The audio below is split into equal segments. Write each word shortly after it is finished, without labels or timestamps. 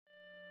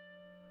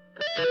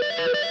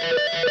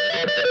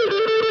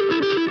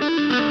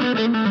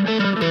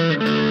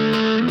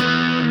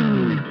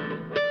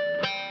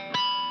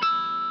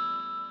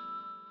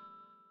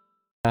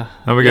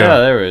There we go. Yeah,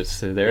 there it is.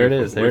 There it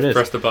is. We've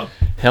pressed the button.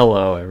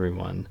 Hello,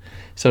 everyone.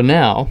 So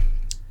now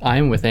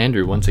I'm with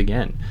Andrew once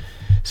again.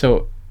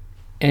 So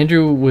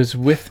Andrew was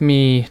with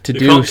me to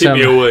do can't some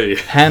keep me away.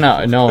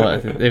 Hannah. No,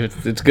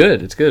 it's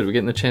good. It's good. We're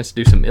getting the chance to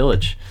do some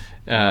Illich.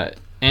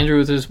 Andrew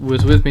was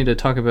with me to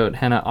talk about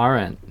Hannah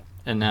Arendt,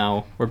 and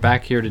now we're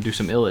back here to do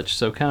some Illich.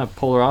 So kind of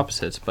polar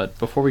opposites. But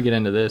before we get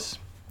into this,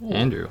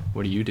 Andrew,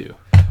 what do you do?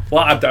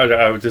 Well,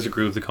 I would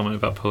disagree with the comment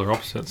about polar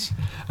opposites.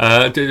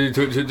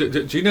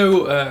 Do you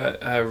know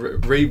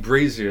Ray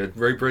Brazier?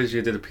 Ray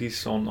Brazier did a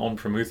piece on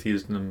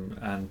Prometheusism,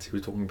 and he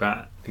was talking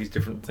about these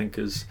different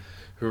thinkers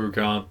who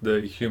regard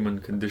the human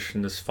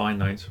condition as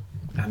finite,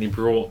 and he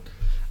brought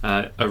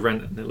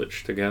Arendt and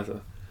Illich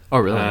together. Oh,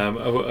 really?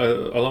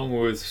 Along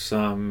with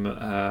some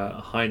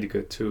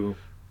Heidegger too.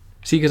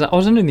 See, because I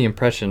was under the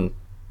impression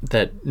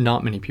that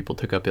not many people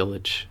took up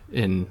Illich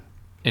in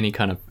any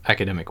kind of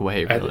academic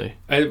way, really.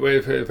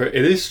 It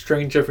is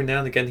strange every now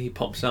and again he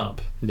pops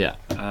up. Yeah.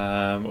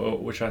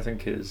 Which I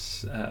think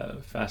is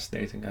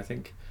fascinating. I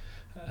think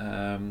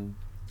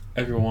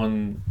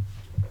everyone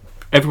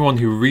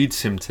who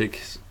reads him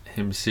takes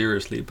him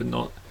seriously, but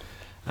not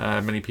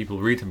many people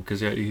read him because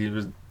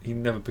he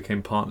never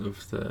became part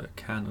of the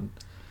canon.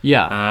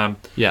 Yeah.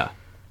 Yeah.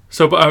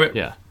 So, but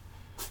yeah.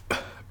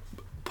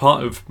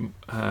 Part of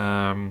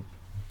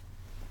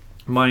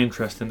my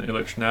interest in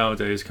Illich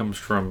nowadays comes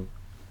from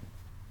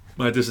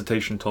my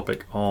dissertation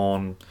topic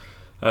on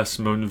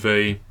Simone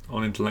Weil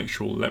on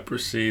intellectual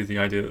leprosy, the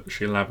idea that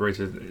she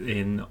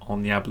elaborated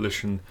on the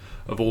abolition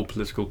of all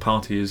political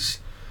parties.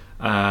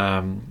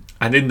 And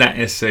in that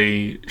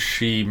essay,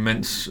 she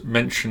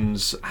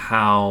mentions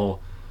how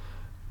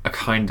a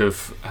kind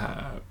of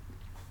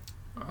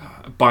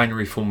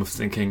binary form of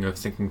thinking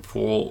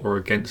for or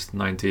against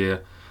an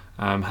idea,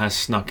 has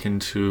snuck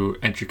into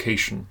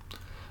education.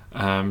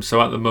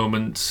 So at the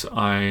moment,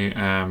 I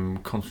am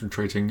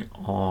concentrating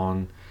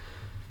on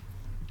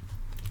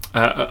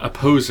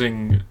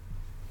opposing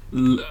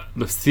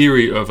the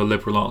theory of a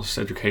liberal arts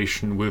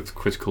education with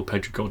critical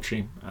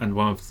pedagogy, and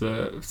one of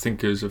the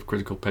thinkers of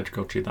critical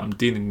pedagogy that I'm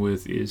dealing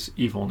with is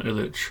Ivan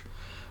Illich,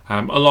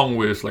 along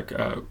with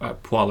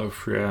Paulo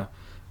Freire,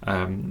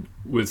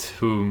 with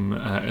whom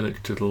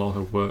Illich did a lot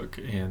of work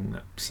in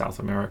South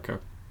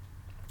America.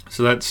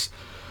 So that's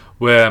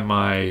where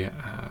my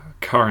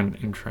current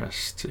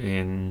interest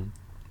in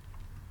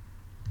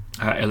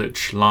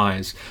Illich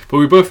lies. But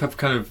we both have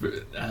kind of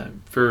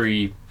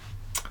very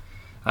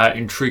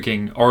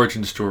intriguing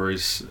origin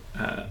stories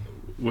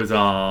with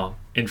our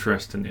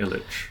interest in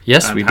Illich.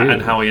 Yes, we do.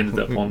 And how he ended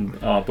up on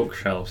our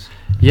bookshelves.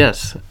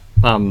 Yes.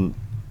 And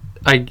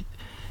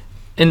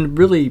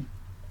really,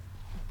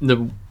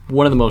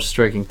 one of the most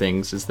striking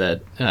things is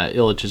that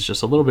Illich is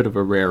just a little bit of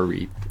a rare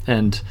read.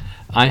 And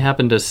I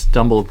happened to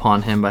stumble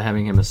upon him by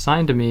having him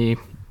assigned to me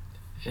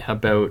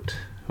about,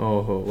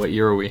 what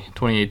year are we?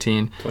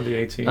 2018?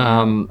 2018.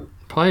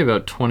 Probably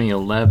about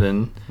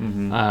 2011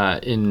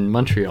 in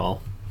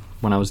Montreal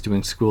when I was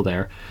doing school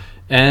there.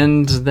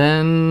 And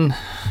then,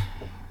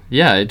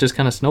 yeah, it just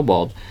kind of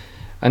snowballed.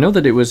 I know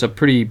that it was a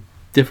pretty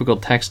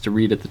difficult text to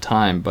read at the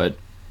time, but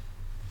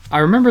I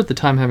remember at the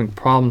time having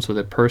problems with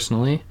it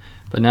personally,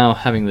 but now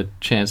having the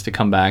chance to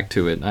come back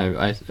to it,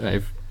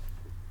 I've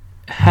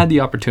had the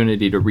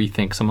opportunity to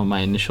rethink some of my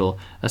initial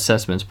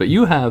assessments. But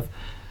you have,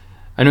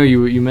 I know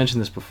you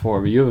mentioned this before,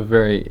 but you have a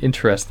very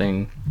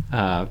interesting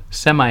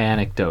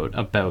semi-anecdote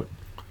about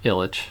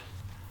Illich.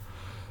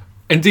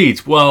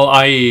 Indeed. Well,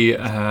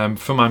 I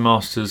for my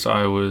masters,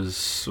 I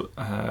was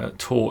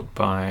taught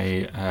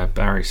by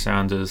Barry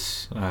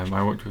Sanders.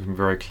 I worked with him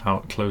very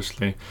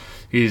closely.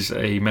 He's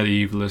a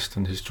medievalist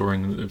and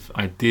historian of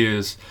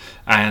ideas,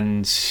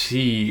 and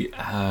he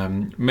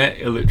met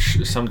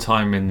Illich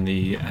sometime in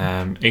the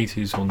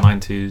 80s or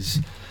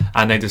 90s,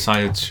 and they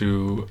decided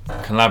to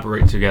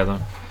collaborate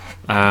together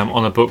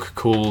on a book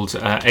called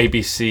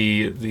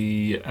ABC,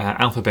 the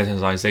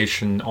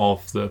Alphabetization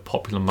of the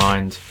Popular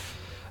Mind,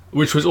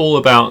 which was all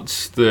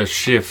about the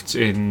shift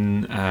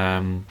in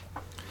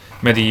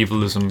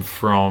medievalism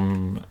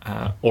from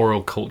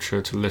oral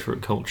culture to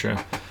literate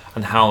culture,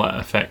 and how that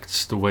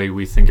affects the way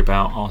we think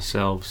about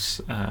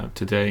ourselves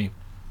today.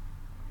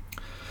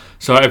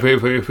 So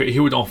he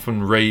would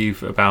often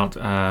rave about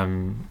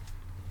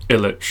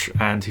Illich,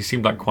 and he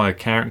seemed like quite a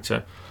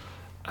character.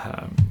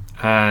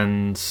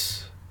 And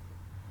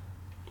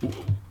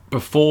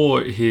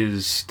before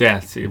his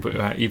death, Ivan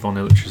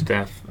Illich's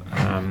death,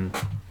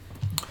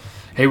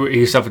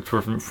 he suffered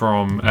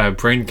from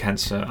brain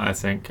cancer, I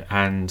think,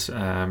 and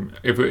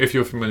if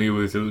you're familiar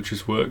with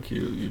Illich's work,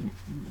 you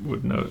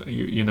would know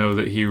you know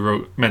that he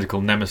wrote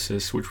Medical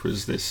Nemesis, which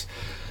was this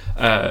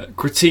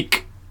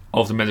critique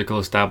of the medical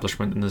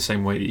establishment in the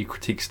same way that he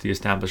critiques the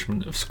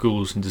establishment of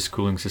schools and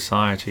deschooling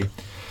society.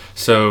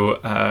 So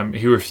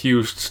he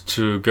refused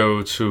to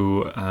go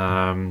to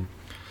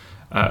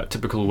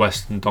typical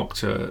Western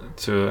doctor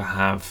to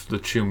have the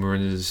tumor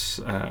in his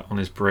on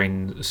his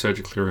brain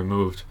surgically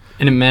removed.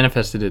 And it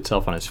manifested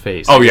itself on his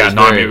face. Oh yeah,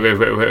 no, I mean,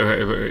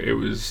 it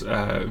was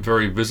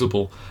very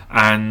visible.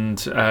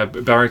 And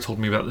Barry told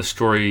me about the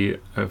story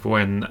of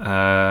when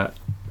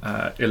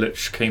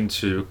Illich came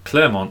to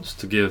Claremont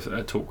to give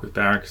a talk with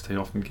Barry, because they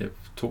often give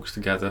talks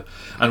together.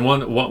 And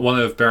one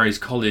of Barry's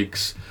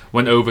colleagues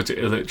went over to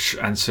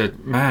Illich and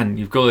said, "Man,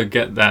 you've got to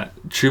get that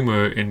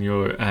tumor in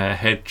your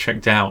head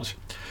checked out."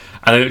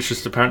 And Illich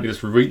just apparently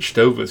just reached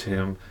over to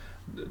him,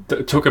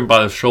 took him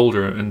by the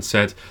shoulder and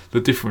said,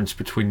 "The difference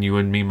between you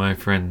and me, my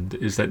friend,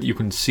 is that you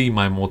can see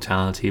my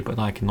mortality, but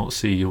I cannot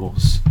see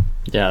yours."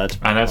 Yeah,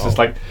 that's just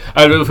like,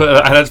 and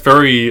that's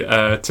very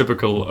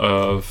typical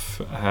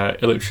of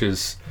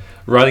Illich's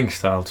writing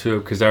style too,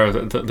 because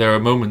there are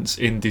moments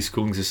in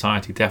Deschooling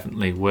Society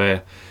definitely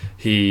where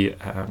he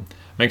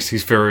makes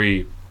these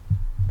very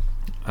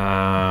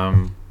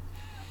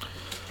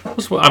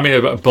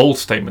bold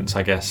statements,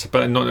 I guess,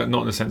 but not in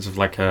the sense of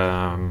like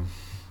in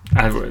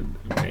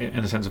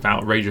the sense of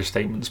outrageous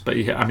statements. But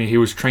he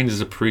was trained as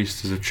a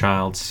priest as a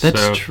child.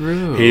 That's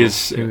true.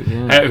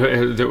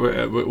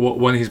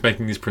 When he's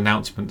making these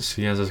pronouncements,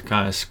 he has a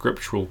kind of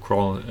scriptural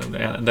quality.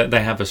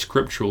 They have a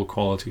scriptural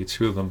quality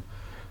to them.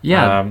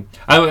 Yeah,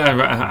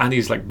 and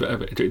he's like,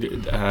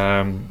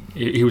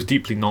 he was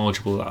deeply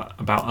knowledgeable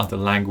about other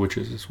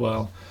languages as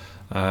well.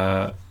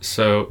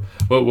 So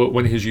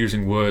when he's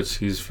using words,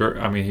 he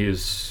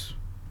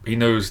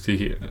knows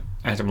the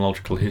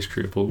etymological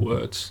history of all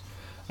words.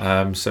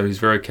 So he's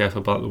very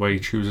careful about the way he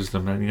chooses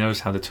them, and he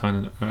knows how to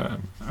turn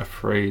a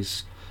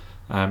phrase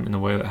in a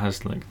way that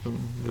has like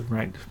the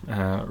right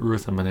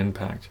rhythm and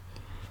impact.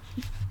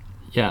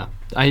 Yeah,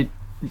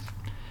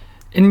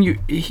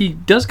 he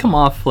does come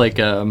off like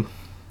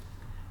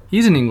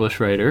he's an English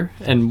writer,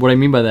 and what I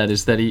mean by that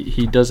is that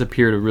he does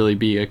appear to really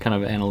be a kind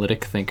of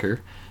analytic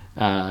thinker.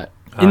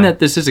 In that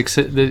this is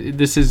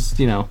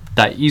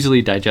that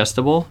easily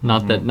digestible.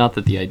 Not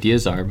that the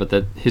ideas are, but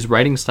that his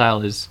writing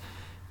style is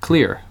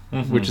clear,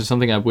 which is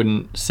something I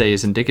wouldn't say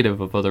is indicative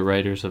of other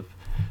writers of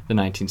the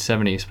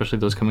 1970s, especially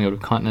those coming out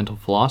of continental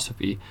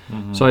philosophy.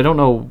 So I don't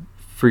know,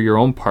 for your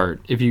own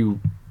part,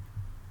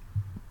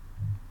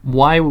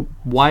 why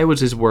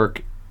was his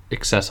work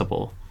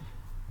accessible,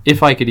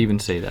 if I could even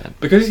say that?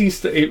 Because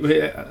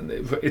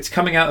it's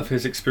coming out of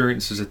his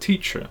experience as a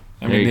teacher.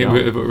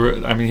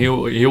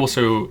 He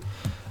also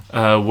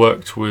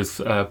worked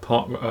with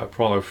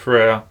Paulo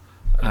Freire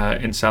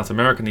in South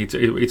America. And he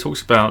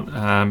talks about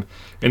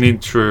in the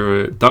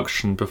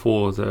introduction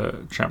before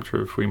the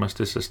chapter of We Must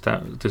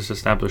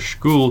Disestablish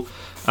School.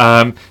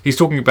 He's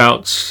talking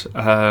about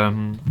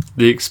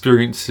the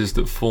experiences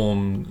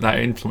that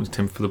influenced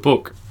him for the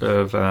book.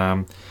 Of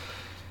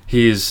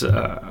his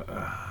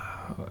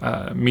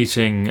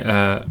meeting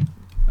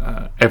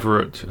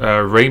Everett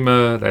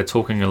Raymer. They're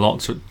talking a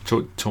lot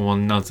to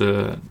one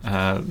another.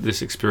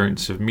 This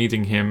experience of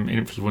meeting him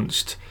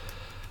influenced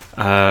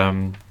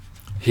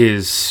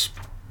his.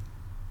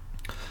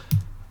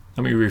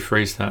 Let me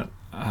rephrase that.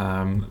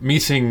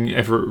 Meeting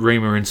Everett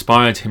Raymer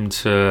inspired him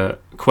to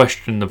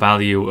question the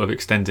value of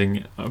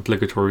extending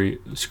obligatory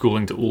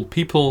schooling to all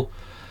people.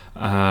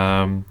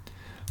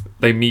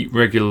 They meet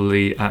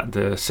regularly at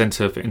the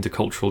Center for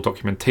Intercultural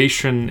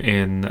Documentation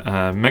in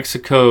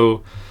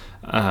Mexico.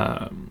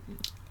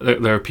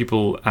 There are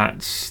people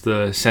at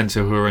the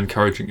center who are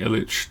encouraging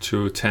Illich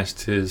to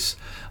test his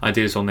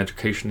ideas on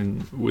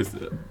education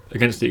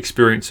against the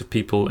experience of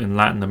people in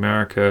Latin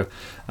America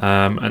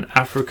and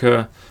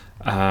Africa.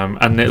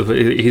 And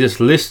he just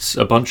lists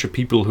a bunch of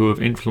people who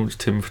have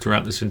influenced him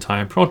throughout this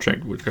entire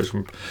project, which goes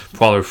from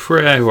Paulo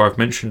Freire, who I've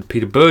mentioned,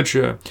 Peter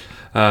Berger,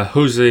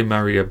 Jose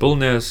Maria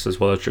Bulnes, as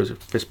well as Joseph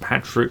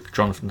Fitzpatrick,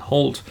 Jonathan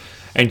Holt,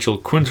 Angel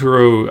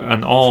Quintero,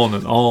 and on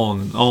and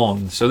on and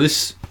on. So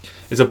this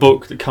is a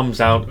book that comes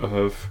out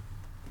of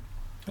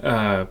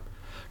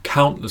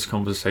countless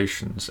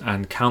conversations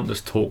and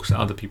countless talks that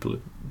other people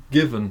have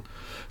given.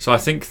 So I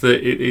think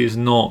that it is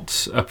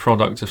not a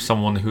product of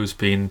someone who's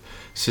been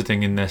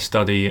sitting in their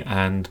study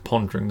and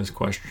pondering this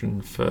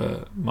question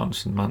for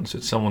months and months.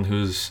 It's someone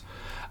who's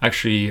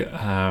actually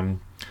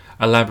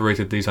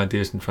elaborated these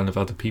ideas in front of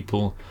other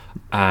people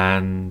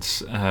and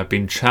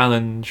been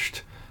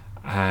challenged,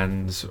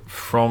 and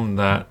from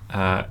that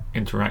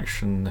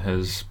interaction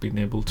has been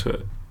able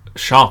to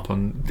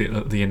sharpen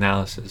the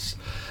analysis,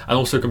 and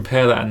also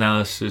compare that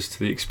analysis to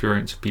the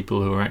experience of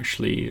people who are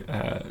actually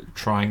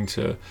trying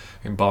to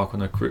embark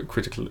on a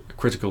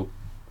critical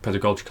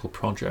pedagogical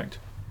project.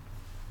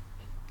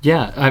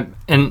 Yeah,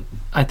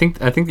 I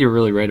think you're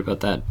really right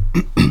about that.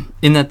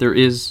 In that there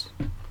is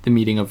the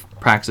meeting of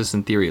praxis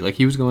and theory. Like,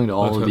 he was going to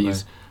all of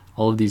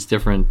these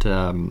different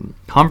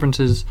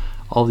conferences,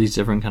 all of these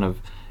different kind of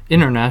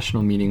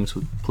international meetings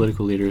with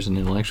political leaders and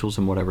intellectuals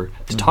and whatever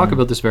to talk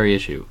about this very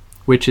issue,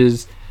 which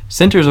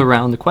centers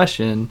around the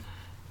question: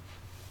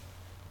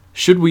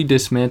 should we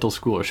dismantle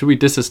school, or should we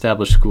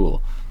disestablish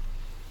school?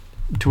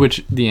 To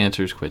which the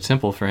answer is quite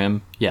simple for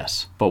him: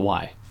 yes, but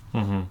why?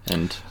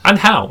 And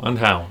how?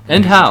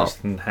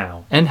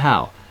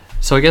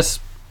 So I guess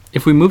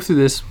if we move through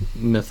this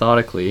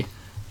methodically,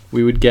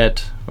 we would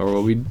get,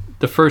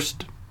 the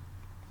first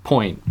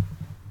point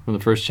from the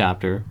first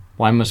chapter,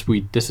 why must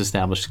we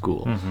disestablish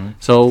school? Mm-hmm.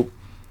 So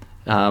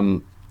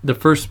one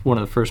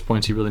of the first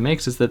points he really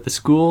makes is that the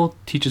school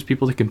teaches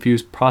people to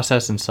confuse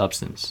process and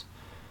substance.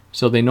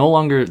 So they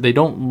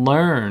don't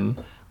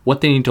learn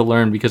what they need to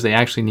learn because they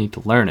actually need to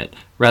learn it.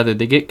 Rather,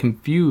 they get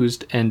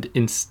confused and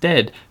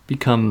instead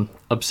become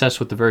obsessed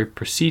with the very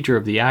procedure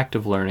of the act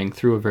of learning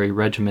through a very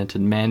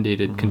regimented,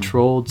 mandated,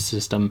 controlled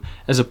system,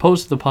 as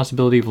opposed to the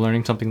possibility of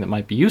learning something that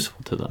might be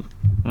useful to them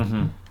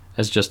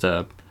as just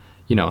a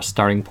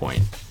starting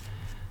point.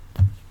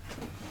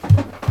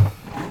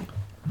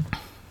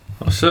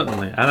 Well,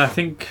 certainly, and I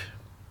think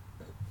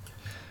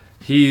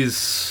he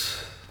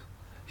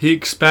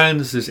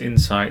expands his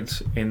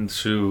insight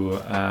into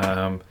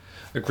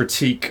a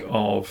critique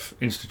of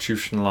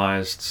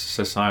institutionalized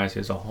society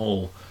as a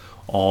whole,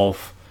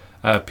 of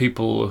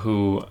people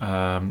who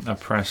are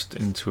pressed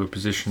into a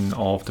position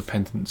of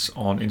dependence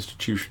on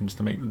institutions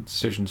to make the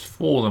decisions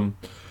for them.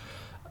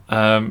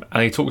 And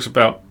he talks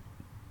about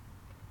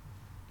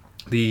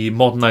the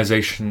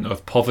modernization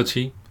of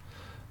poverty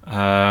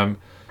that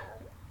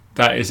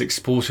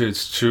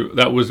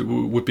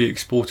would be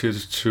exported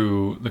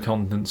to the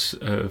continents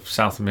of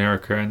South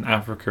America and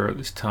Africa at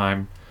this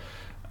time,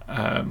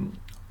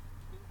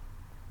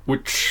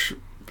 which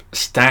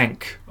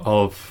stank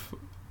of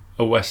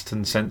a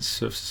Western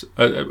sense of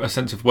a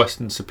sense of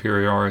Western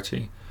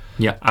superiority.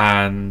 Yeah,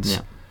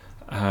 and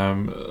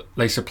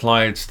they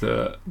supplied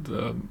the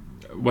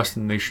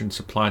Western nations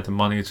supplied the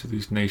money to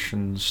these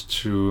nations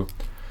to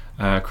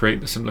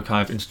create a similar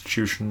kind of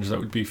institutions that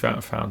would be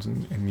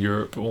found in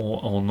Europe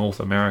or North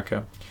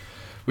America,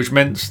 which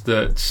meant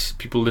that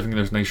people living in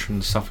those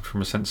nations suffered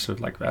from a sense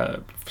of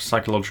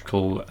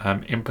psychological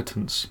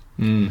impotence,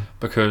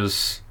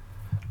 because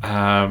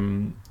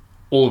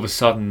all of a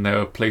sudden they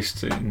were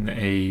placed in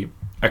a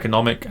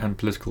economic and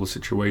political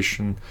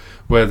situation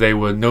where they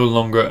were no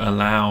longer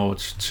allowed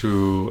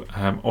to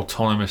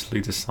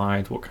autonomously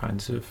decide what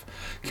kinds of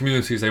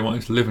communities they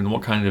wanted to live in,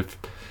 what kind of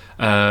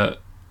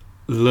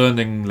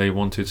learning they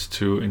wanted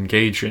to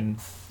engage in.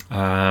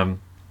 And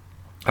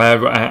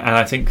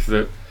I think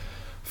that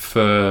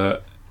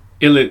for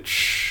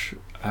Illich,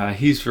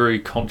 he's very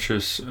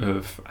conscious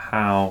of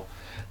how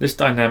this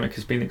dynamic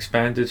has been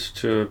expanded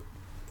to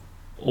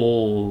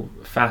all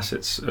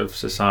facets of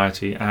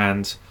society,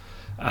 and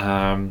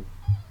how,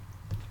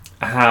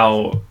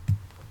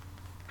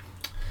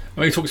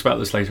 he talks about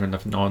this later in the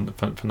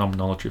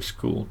phenomenology of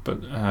school, but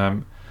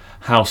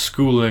how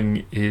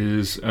schooling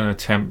is an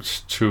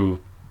attempt to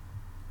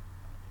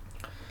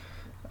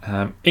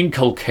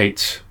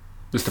inculcate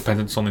this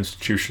dependence on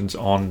institutions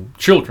on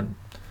children,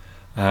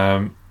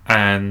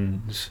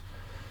 and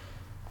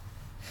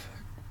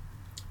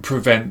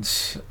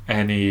prevent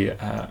any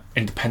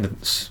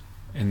independence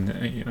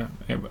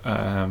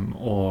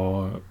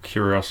or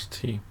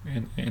curiosity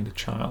in the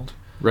child.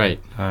 Right.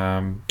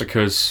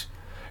 Because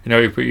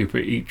if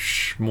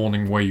each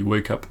morning where you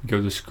wake up and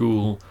go to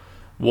school,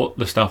 what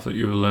the stuff that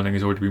you're learning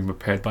has already been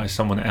prepared by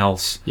someone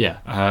else,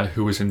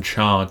 who is in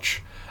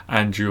charge,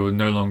 and you're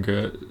no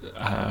longer.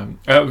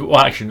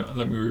 Actually,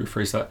 let me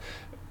rephrase that.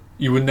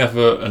 You were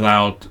never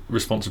allowed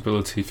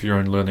responsibility for your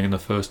own learning in the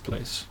first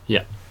place.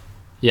 Yeah,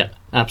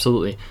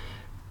 absolutely.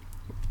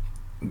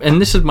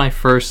 And this is my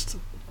first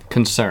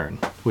concern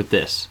with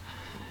this.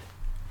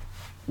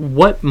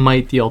 What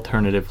might the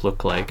alternative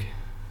look like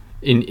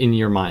in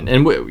your mind?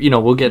 And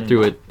we'll get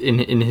through it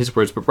in his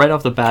words, but right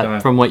off the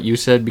bat, from what you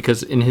said,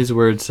 because in his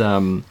words,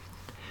 the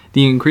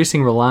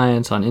increasing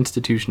reliance on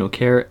institutional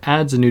care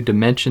adds a new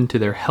dimension to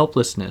their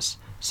helplessness,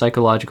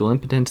 psychological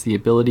impotence, the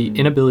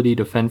inability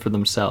to fend for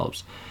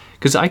themselves.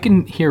 Because I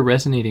can hear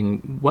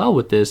resonating well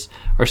with this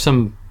are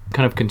some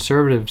kind of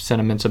conservative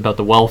sentiments about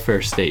the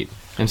welfare state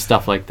and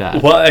stuff like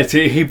that. Well,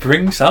 he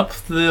brings up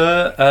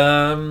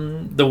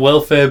the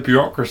welfare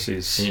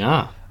bureaucracies.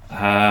 Yeah.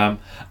 And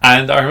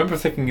I remember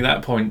thinking at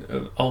that point,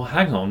 oh,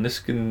 hang on, this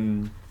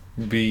can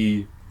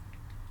be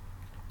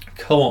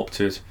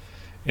co-opted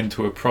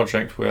into a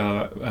project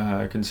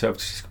where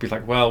conservatives could be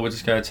like, well, we're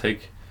just going to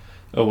take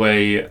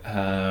away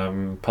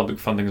public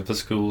funding of the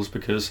schools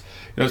because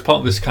it's part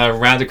of this kind of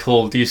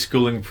radical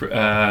deschooling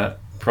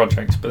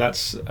project, but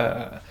that's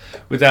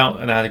without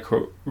an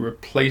adequate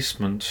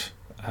replacement.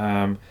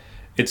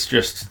 It's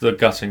just the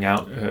gutting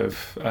out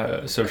of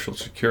social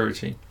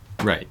security.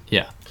 Right.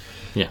 Yeah.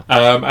 Yeah.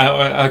 And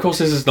of course,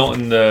 this is not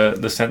in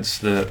the sense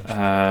that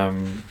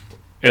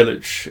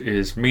Illich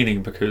is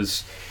meaning,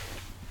 because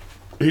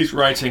he's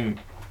writing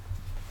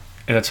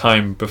in a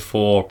time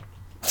before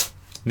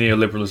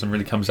neoliberalism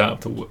really comes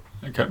out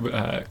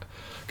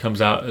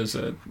as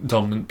a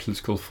dominant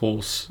political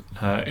force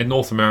in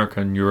North America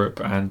and Europe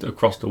and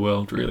across the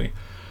world, really.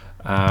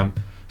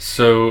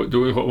 So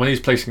when he's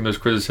placing those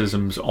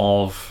criticisms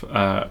of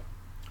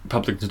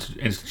public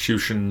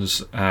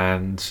institutions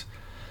and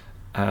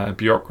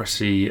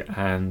bureaucracy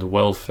and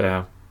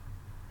welfare,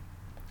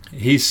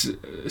 he's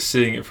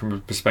seeing it from a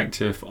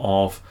perspective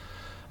of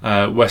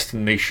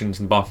Western nations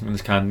embarking on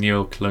this kind of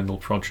neo-colonial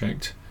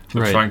project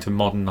of trying to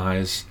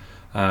modernize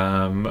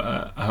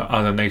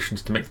other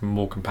nations to make them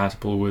more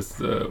compatible with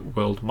the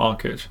world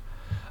market.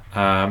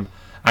 And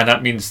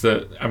that means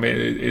that,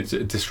 it's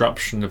a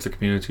disruption of the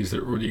communities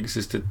that already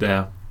existed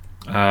there.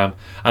 And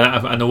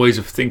the ways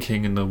of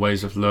thinking and the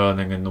ways of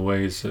learning and the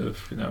ways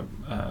of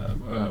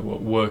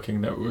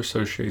working that were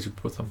associated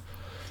with them.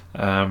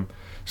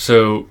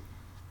 So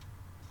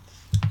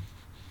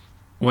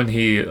when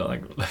he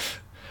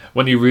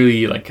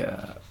really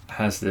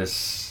has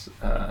this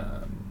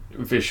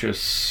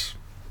vicious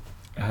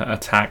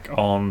attack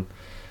on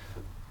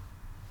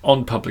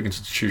public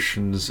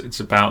institutions, it's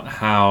about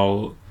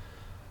how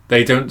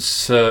they don't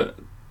serve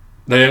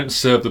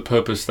the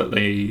purpose that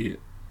they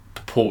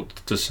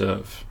purport to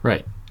serve,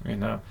 right?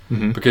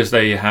 Because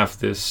they have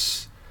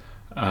this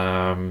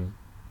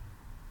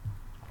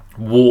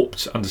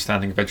warped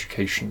understanding of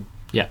education.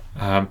 Yeah.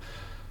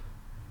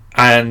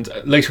 And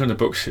later in the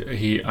books,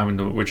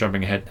 we're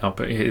jumping ahead now,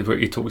 but he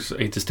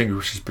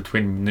distinguishes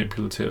between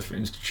manipulative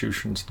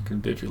institutions and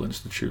convivial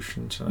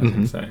institutions, and I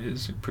think that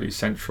is pretty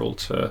central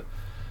to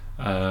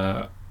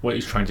what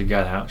he's trying to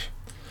get at.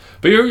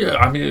 But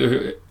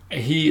I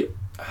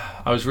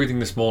was reading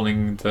this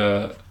morning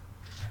there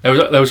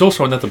was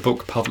also another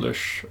book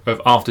published of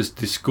After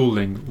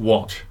Deschooling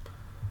What.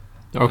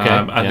 Okay.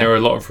 And there were a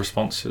lot of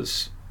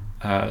responses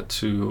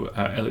to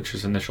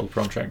Illich's initial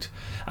project.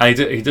 And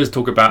he does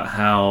talk about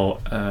how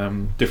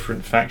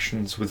different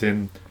factions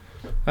within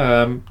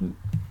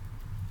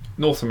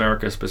North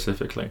America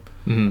specifically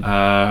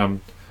are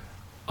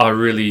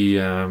really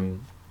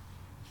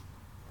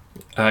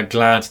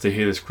glad to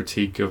hear this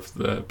critique of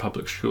the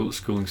public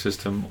schooling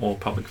system or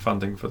public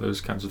funding for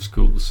those kinds of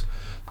schools,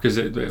 because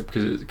it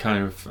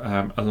kind of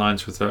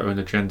aligns with their own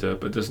agenda,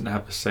 but doesn't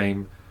have the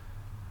same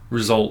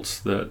results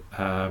that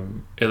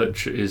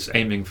Illich is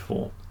aiming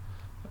for.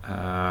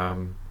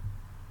 And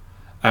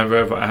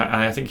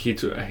I think he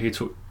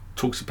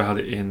talks about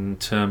it in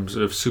terms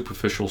of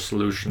superficial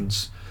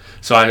solutions.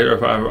 So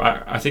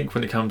I think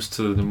when it comes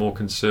to the more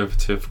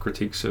conservative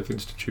critiques of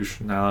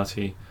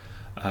institutionality,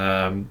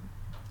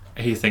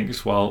 he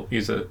thinks, well,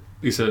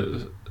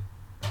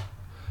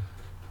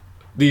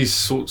 these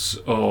sorts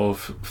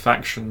of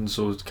factions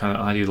or kind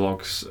of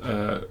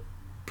ideologues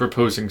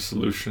proposing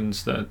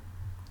solutions that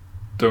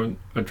don't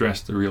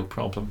address the real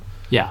problem.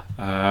 Yeah.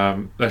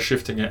 They're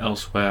shifting it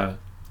elsewhere,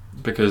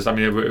 because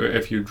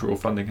if you draw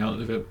funding out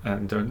of it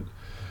and don't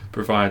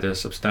provide a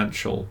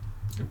substantial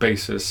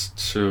basis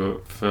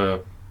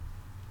for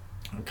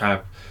kind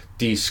of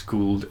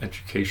de-schooled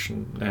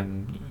education,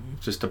 then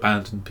just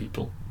abandon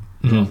people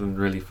rather than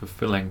really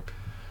fulfilling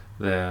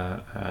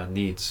their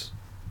needs.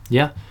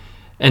 Yeah.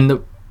 And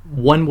the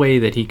one way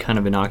that he kind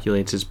of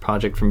inoculates his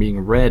project from being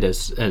read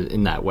as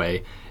in that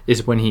way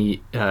is when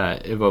he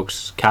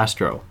evokes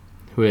Castro,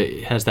 who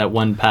has that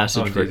one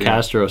passage where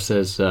Castro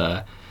says,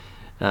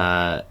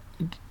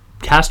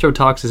 Castro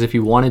talks as if he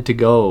wanted to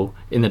go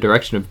in the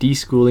direction of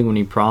deschooling when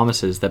he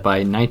promises that by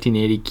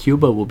 1980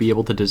 Cuba will be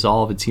able to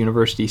dissolve its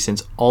university,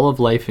 since all of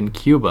life in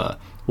Cuba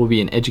will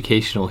be an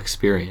educational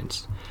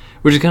experience,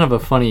 which is kind of a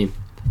funny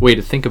way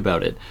to think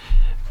about it.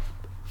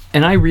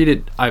 And I read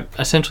it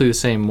essentially the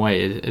same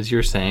way as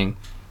you're saying,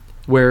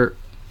 where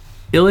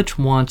Illich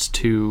wants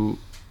to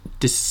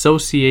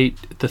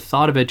dissociate the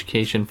thought of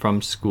education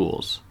from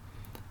schools,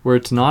 where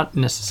it's not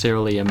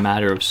necessarily a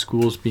matter of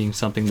schools being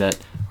something that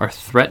are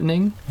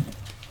threatening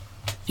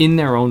in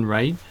their own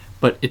right,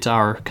 but it's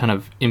our kind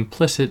of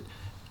implicit,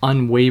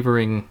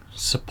 unwavering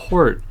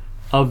support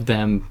of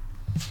them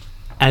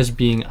as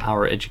being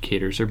our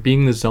educators, or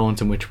being the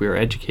zones in which we are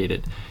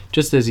educated.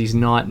 Just as he's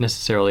not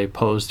necessarily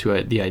opposed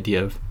to the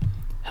idea of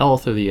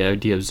health or the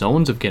idea of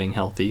zones of getting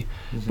healthy,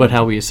 but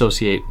how we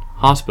associate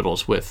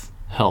hospitals with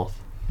health,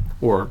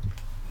 or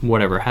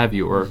whatever have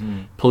you, or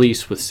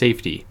police with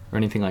safety, or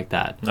anything like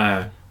that.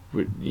 And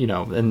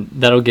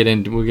we'll get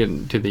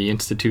into the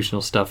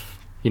institutional stuff,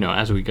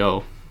 as we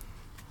go.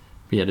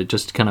 But yeah, to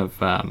just kind of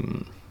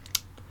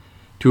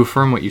to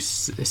affirm what you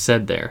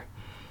said there.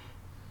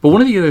 But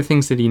one of the other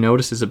things that he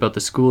notices about the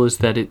school is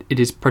that it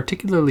is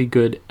particularly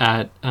good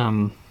at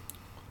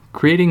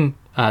creating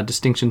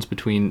distinctions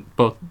between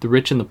both the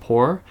rich and the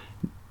poor,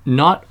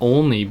 not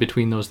only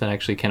between those that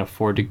actually can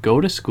afford to go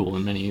to school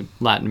in many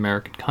Latin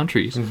American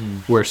countries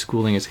where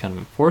schooling is kind of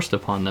enforced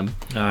upon them,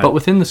 but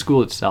within the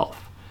school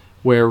itself,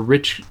 where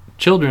rich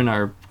children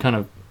are kind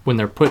of, when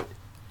they're put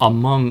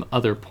among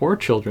other poor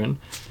children,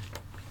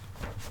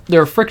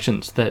 there are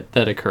frictions that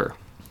occur.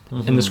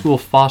 And the school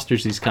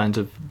fosters these kinds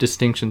of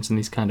distinctions and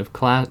these kind of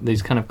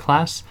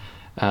class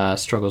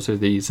struggles, or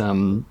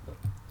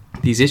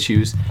these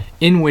issues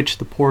in which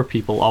the poor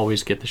people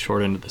always get the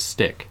short end of the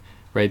stick,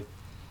 right?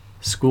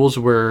 Schools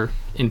where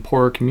in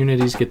poorer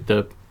communities get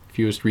the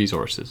fewest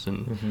resources,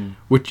 and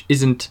which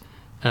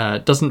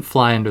doesn't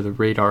fly under the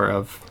radar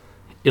of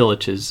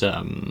Illich's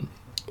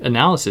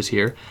analysis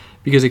here,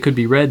 because it could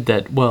be read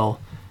that, well,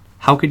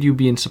 how could you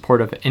be in support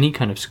of any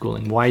kind of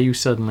schooling? Why are you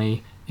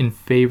suddenly in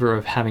favor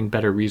of having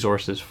better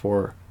resources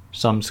for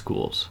some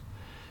schools?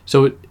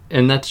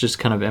 And that's just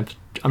kind of,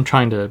 I'm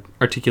trying to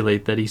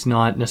articulate that he's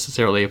not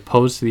necessarily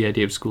opposed to the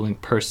idea of schooling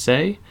per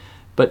se,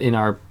 but in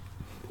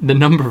the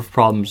number of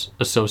problems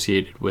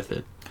associated with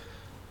it.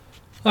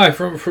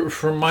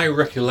 From my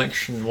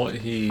recollection, what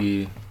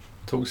he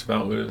talks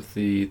about with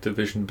the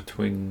division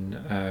between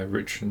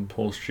rich and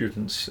poor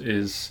students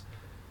is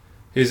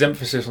his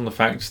emphasis on the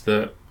fact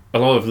that a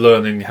lot of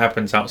learning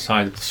happens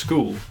outside of the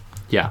school.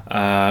 Yeah.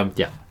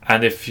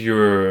 And if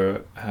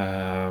you're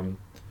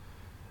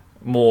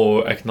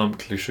more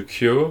economically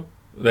secure,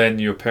 then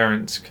your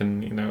parents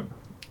can,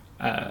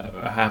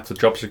 have the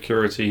job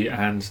security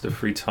and the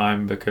free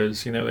time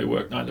because, they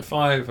work 9 to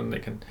 5 and they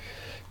can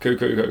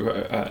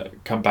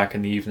come back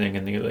in the evening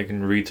and they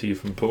can read to you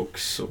from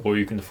books, or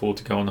you can afford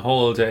to go on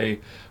holiday.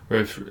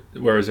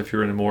 Whereas if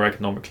you're in a more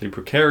economically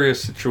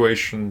precarious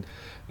situation,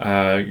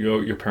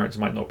 your parents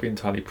might not be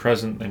entirely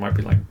present. They might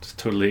be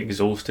totally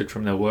exhausted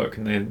from their work,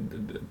 and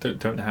they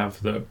don't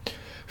have the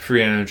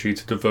free energy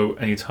to devote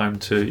any time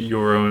to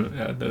your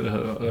own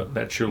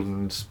their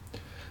children's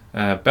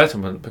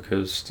betterment,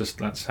 because just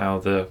that's how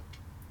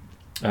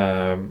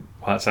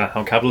that's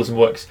how capitalism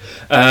works.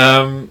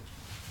 But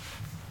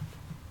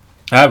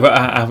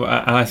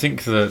I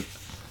think that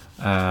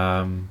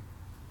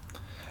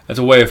as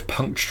a way of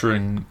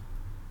puncturing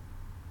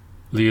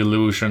the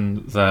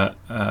illusion that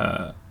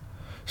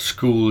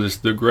school is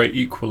the great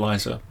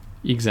equalizer.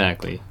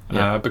 Exactly.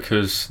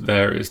 Because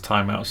there is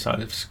time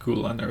outside of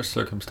school and there are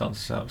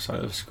circumstances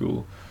outside of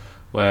school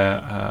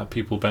where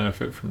people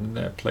benefit from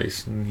their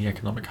place in the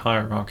economic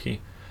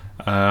hierarchy,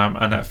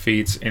 and that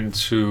feeds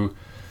into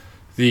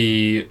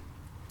the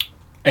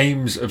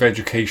aims of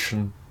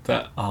education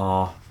that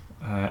are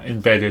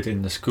embedded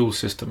in the school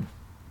system,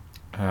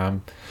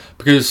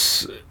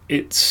 because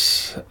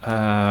it's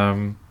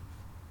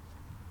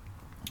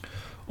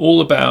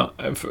all about.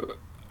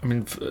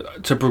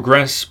 To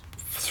progress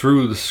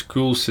through the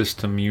school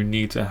system, you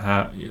need to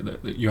have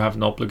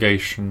an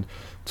obligation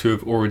to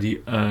have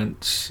already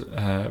earned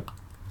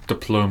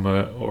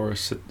diploma or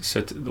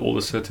all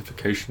the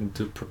certification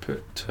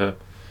to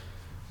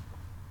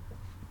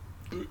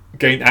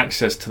gain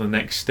access to the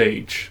next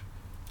stage.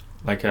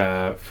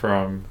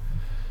 From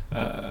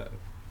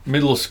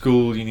middle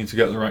school, you need to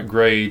get the right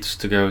grades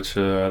to go to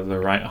the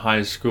right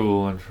high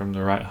school, and from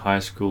the right high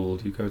school,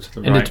 you go to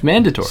the and right. it's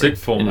mandatory.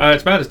 Sixth form.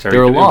 It's mandatory.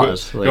 There are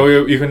laws.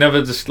 You can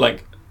never just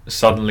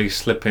suddenly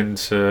slip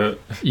into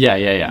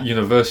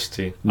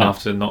university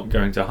after not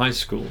going to high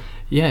school.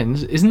 Yeah, and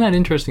isn't that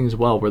interesting as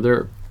well?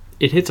 Where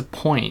it hits a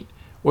point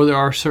where there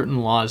are certain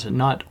laws,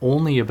 not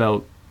only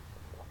about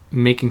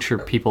making sure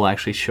people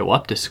actually show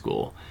up to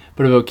school,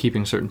 but about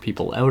keeping certain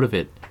people out of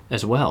it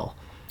as well.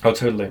 Oh,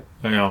 totally.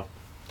 Yeah.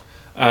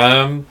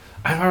 I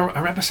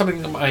remember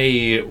something that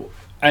my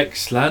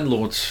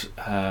ex-landlords.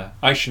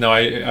 Actually, no,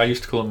 I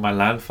used to call him my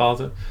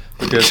landfather,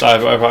 because I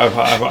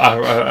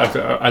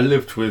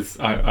lived with.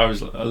 I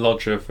was a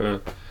lodger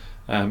for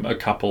a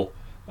couple,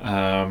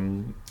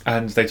 and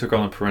they took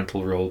on a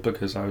parental role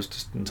because I was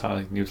just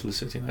entirely new to the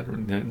city and I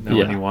didn't know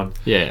anyone.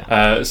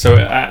 Yeah. So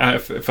I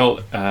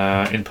felt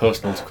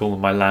impersonal to call them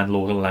my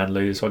landlord or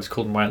landlady, so I just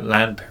called them my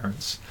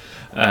landparents.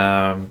 So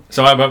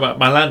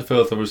my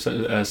landfather was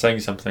saying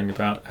something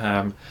about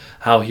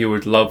how he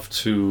would love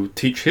to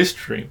teach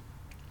history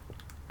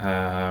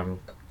and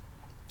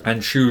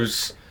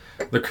choose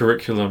the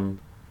curriculum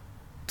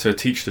to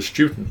teach the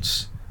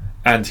students,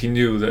 and he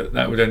knew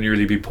that would only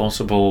really be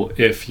possible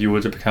if you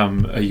were to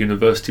become a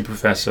university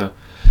professor,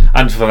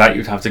 and for that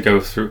you'd have to go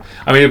through.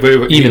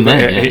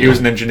 He was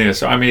an engineer,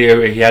 so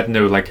he had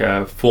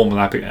no formal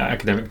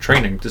academic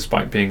training,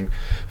 despite being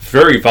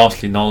very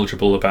vastly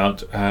knowledgeable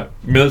about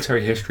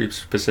military history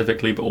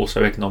specifically, but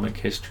also economic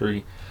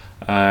history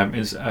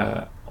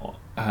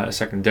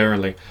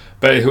secondarily.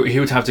 But he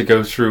would have to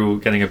go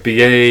through getting a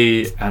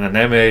BA and an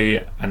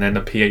MA and then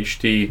a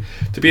PhD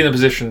to be in a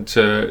position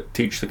to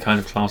teach the kind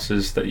of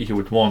classes that he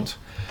would want.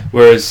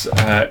 Whereas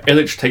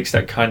Illich takes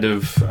that kind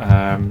of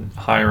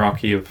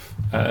hierarchy of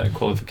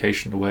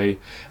qualification away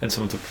in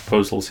some of the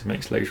proposals he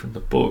makes later in the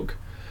book.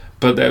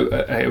 But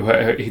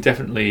he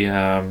definitely...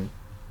 let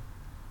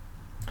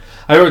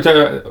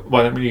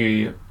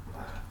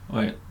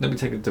me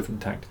take a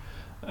different tact.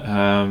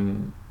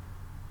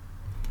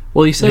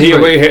 Well, he says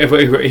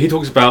he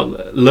talks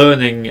about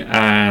learning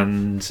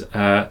and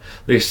the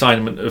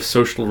assignment of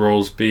social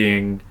roles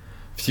being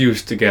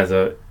fused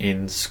together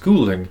in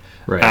schooling,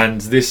 right. And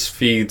this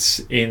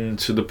feeds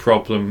into the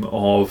problem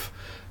of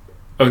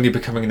only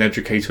becoming an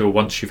educator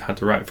once you've had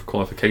the right for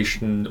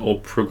qualification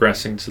or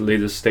progressing to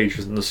later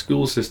stages in the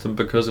school system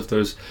because of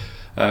those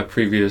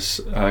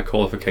previous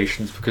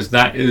qualifications, because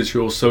that is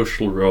your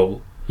social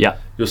role. Yeah,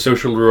 your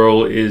social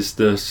role is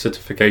the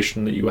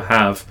certification that you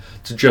have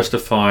to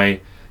justify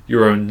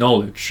your own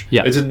knowledge.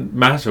 Yeah. It doesn't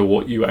matter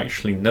what you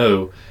actually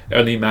know. It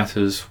only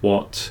matters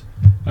what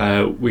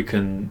we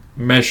can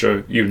measure.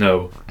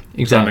 Exactly.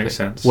 Does that make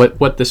sense?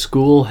 What the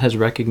school has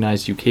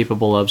recognized you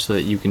capable of, so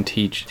that you can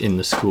teach in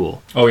the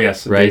school. Oh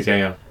yes, right. Indeed,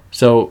 yeah.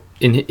 So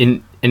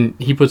in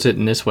he puts it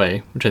in this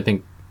way, which I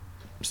think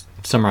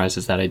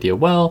summarizes that idea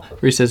well,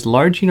 where he says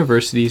large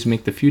universities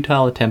make the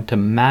futile attempt to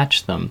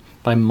match them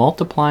by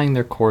multiplying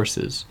their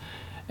courses,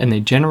 and they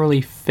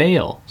generally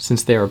fail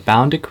since they are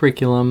bound to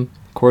curriculum,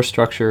 course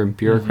structure, and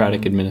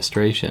bureaucratic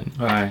administration.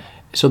 Right.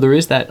 So there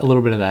is a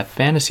little bit of that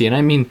fantasy, and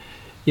I mean,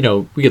 we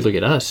could look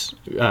at us.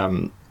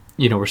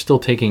 We're still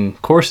taking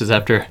courses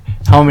after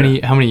how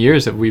many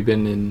years have we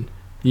been in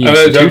the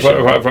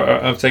institution?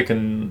 I've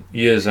taken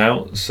years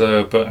out,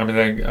 but I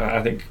mean,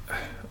 I think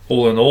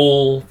all in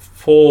all,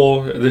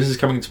 this is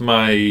coming to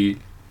my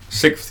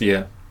 6th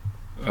year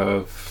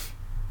of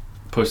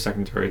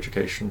post-secondary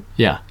education.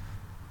 Yeah.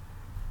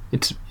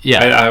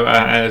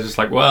 I was just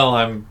like, well,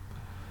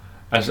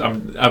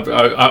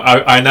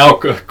 I now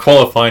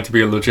qualify to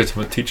be a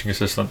legitimate teaching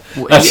assistant.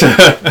 That's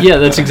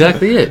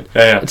exactly it.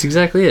 Yeah. That's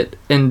exactly it.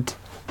 And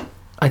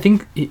I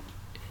think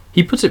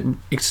he puts it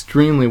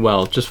extremely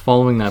well, just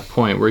following that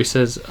point where he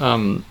says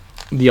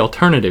the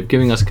alternative,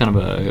 giving us kind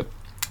of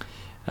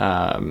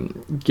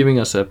giving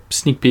us a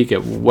sneak peek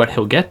at what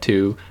he'll get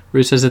to, where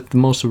he says that the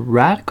most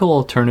radical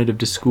alternative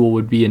to school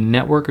would be a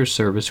network or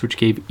service which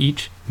gave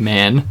each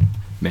man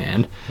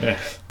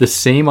the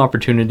same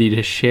opportunity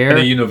to share, in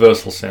a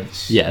universal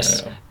sense.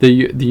 Yes,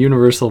 the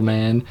universal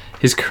man,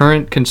 his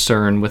current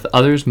concern with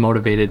others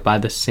motivated by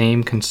the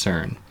same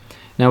concern.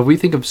 Now, if we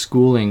think of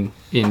schooling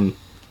in,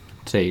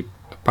 say,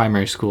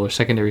 primary school or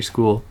secondary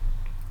school,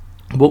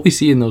 what we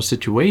see in those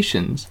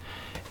situations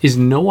is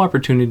no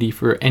opportunity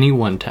for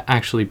anyone to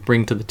actually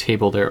bring to the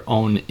table their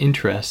own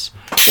interests.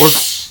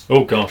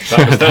 Oh gosh,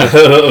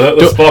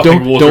 the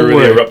sparkling water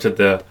really erupted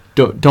there.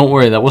 Don't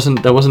worry, that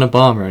wasn't a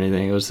bomb or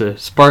anything. It was the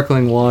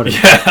sparkling water.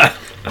 Yeah.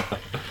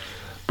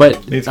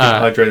 But needs to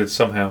get hydrated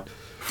somehow.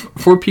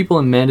 For people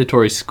in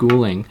mandatory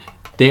schooling,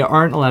 they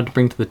aren't allowed to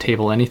bring to the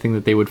table anything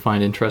that they would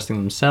find interesting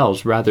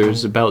themselves. Rather,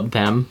 it's about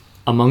them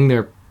among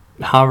their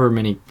however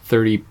many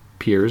 30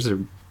 peers or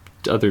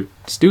other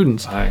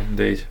students.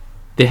 Indeed.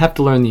 They have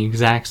to learn the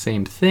exact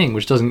same thing,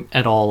 which doesn't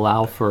at all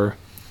allow for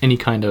any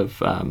kind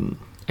of,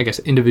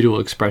 individual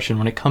expression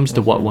when it comes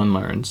to what one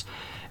learns.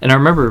 And I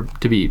remember,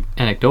 to be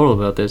anecdotal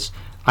about this,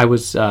 I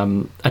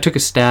took a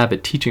stab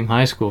at teaching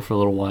high school for a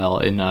little while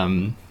in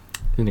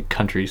the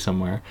country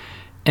somewhere.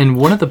 And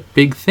one of the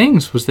big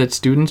things was that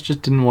students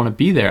just didn't want to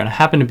be there. And I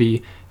happened to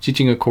be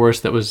teaching a course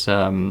that was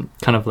kind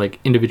of like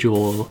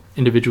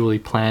individually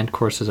planned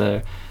courses.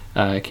 I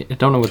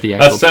don't know what the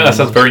actual that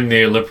sounds very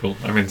neoliberal.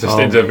 I mean, just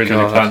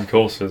individually planned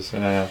courses.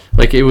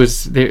 Like it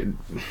was there,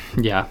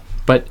 yeah.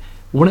 But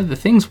one of the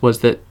things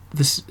was that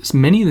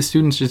many of the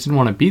students just didn't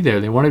want to be there.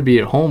 They wanted to be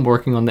at home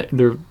working on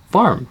their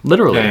farm,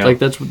 literally. Yeah. Like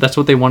that's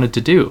what they wanted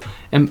to do.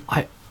 And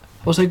I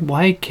was like,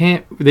 why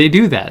can't they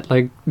do that?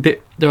 Like they're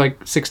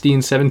like 16,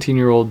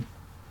 17-year-old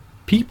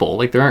people.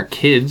 Like, there aren't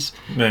kids.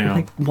 Yeah.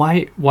 Like,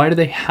 why do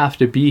they have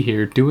to be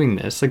here doing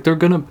this? Like,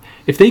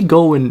 if they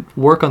go and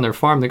work on their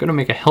farm, they're gonna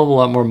make a hell of a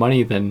lot more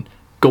money than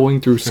going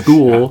through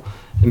school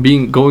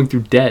and going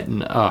through debt.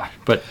 And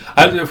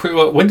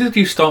when did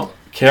you start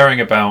caring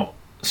about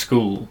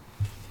school?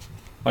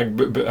 Like,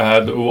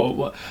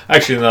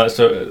 actually, no.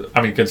 So,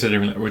 I mean,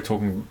 considering that we're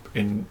talking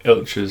in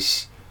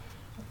Ilitch's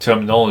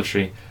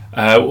terminology,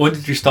 when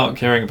did you start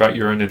caring about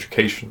your own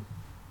education?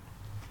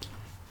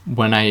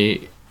 When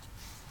I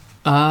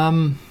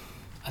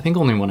think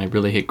only when I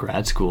really hit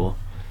grad school.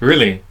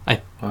 Really?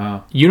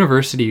 Wow.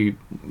 University,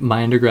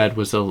 my undergrad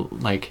was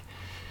I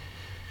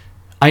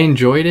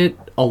enjoyed it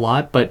a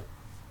lot, but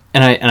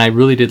I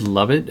really did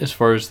love it as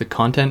far as the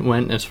content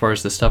went, as far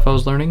as the stuff I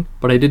was learning,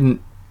 but I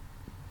didn't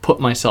put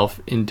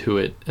myself into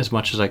it as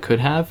much as I could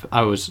have.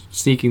 I was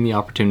seeking the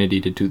opportunity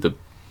to do the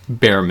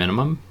bare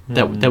minimum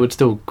that would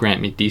still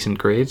grant me decent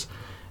grades.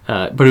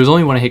 But it was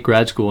only when I hit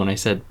grad school and I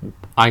said,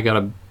 I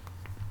gotta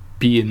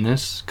be in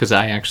this because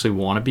I actually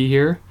want to be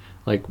here.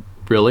 Like,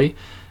 really.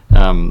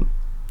 And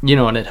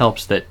it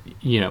helps that,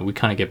 we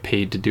kind of get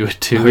paid to do it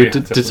too,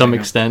 to some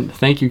extent.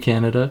 Thank you,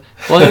 Canada.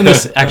 Well,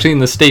 actually in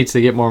the States,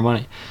 they get more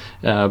money.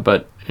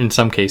 But in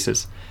some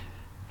cases.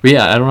 But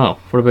yeah, I don't know.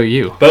 What about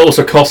you? But it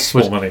also costs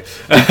more money.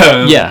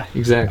 Yeah,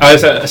 exactly. I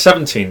was at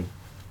 17.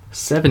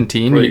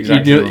 17? Do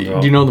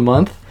you know the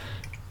month?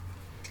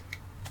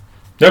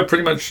 No,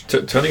 pretty much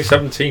turning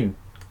 17.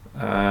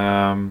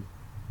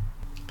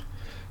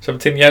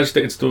 17, yeah,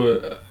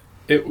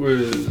 it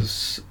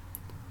was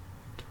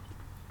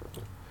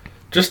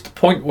just the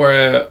point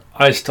where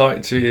I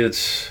started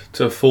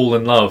to fall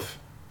in love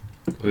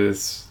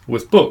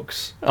with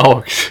books.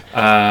 Oh,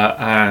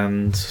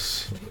 and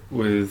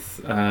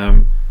with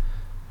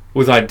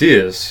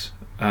ideas,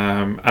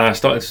 and I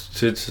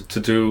started to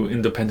do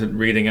independent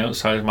reading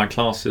outside of my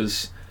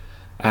classes,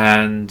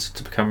 and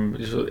to become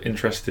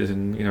interested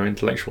in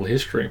intellectual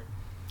history.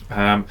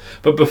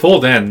 But before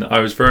then, I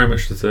was very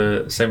much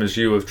the same as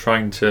you, of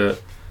trying to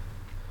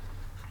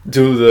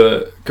do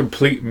the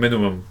complete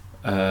minimum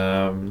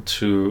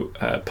to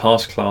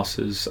pass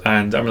classes.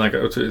 And I mean,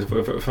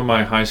 for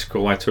my high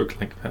school, I took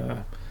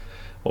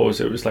what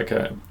was it? It was like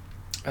a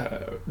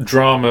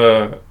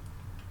drama,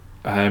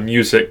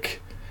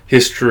 music,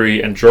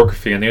 history, and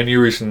geography. And the only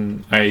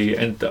reason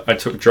I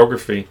took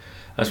geography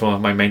as one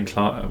of my main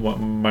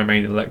my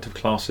main elective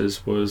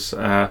classes was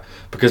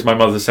because my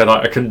mother said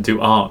I couldn't do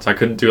art. I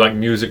couldn't do like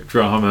music,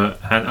 drama,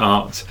 and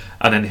art,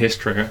 and then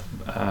history.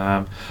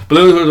 But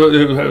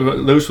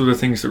those were the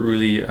things that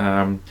really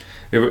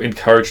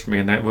encouraged me,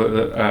 and that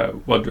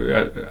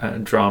were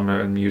drama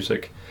and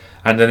music.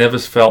 And I never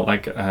felt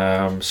like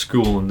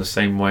school in the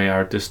same way. I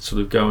would just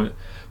sort of go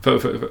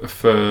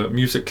for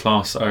music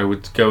class. I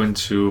would go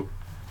into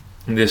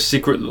this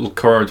secret little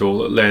corridor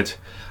that led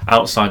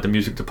outside the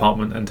music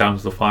department and down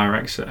to the fire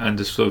exit, and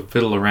just sort of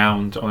fiddle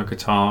around on a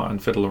guitar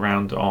and fiddle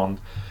around on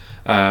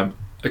a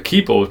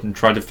keyboard and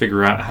try to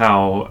figure out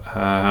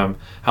how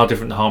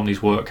different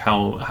harmonies work,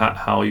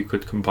 how you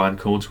could combine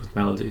chords with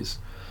melodies.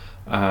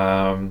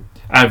 And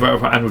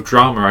with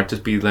drama, I'd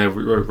just be there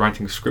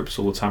writing scripts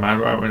all the time. I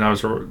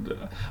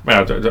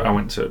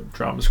went to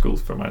drama school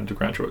for my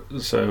undergraduate,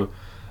 so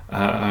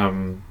a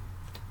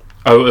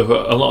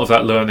lot of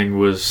that learning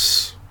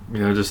was,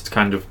 just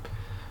kind of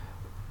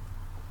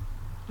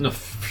a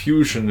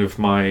fusion of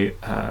my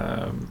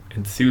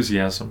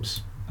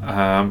enthusiasms.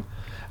 I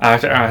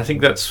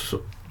think that's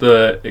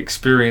the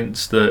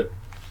experience that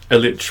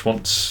Illich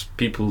wants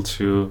people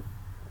to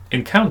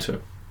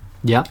encounter.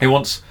 Yeah, he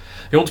wants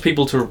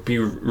people to be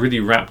really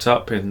wrapped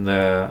up in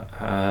their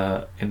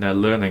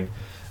learning,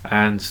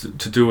 and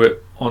to do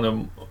it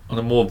on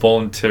a more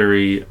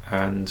voluntary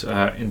and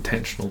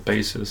intentional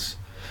basis.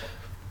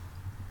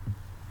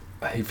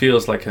 He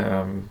feels like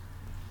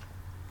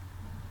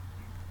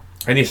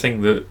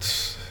anything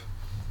that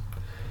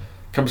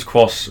comes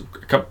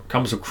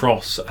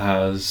across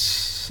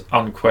as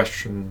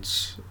unquestioned,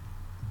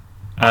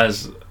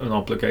 as an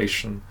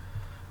obligation,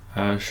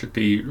 should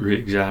be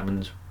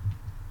re-examined.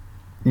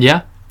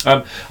 Yeah.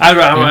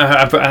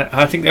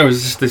 I think there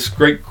was this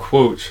great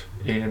quote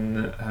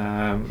in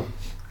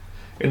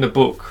the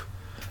book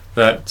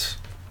that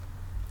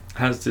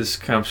has this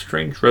kind of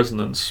strange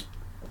resonance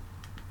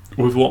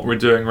with what we're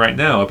doing right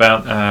now.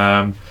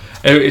 About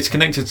it's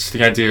connected to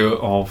the idea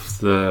of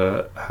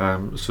the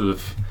sort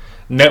of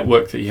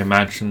network that he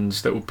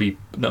imagines that will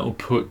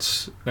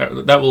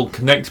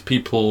connect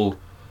people.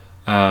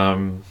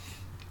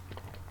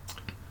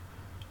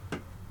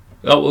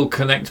 That will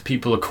connect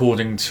people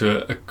according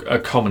to a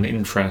common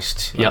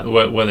interest, yep.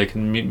 where they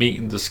can meet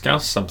and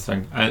discuss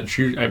something, and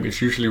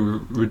it's usually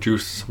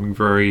reduced to something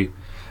very,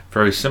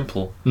 very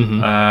simple.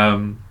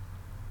 Mm-hmm.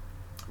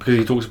 Because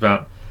he talks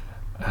about,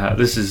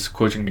 this is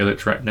quoting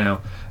Illich right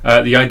now,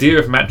 the idea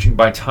of matching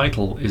by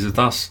title is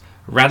thus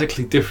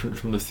radically different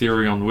from the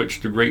theory on which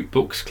the Great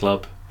Books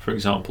Club, for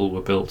example, were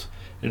built.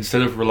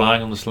 Instead of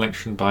relying on the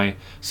selection by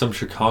some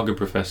Chicago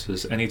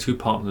professors, any two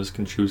partners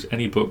can choose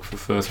any book for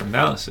further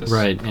analysis.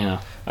 Right, yeah.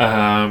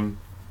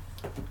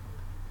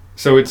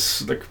 So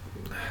it's like,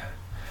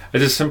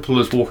 it's as simple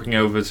as walking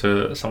over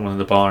to someone in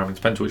the bar, it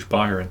depends which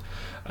bar you're in,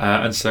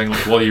 and saying,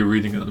 like, what are you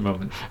reading at the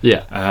moment?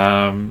 Yeah.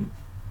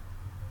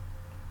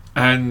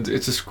 And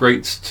it's just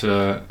great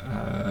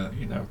to,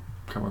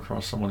 come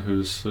across someone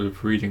who's sort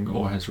of reading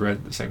or has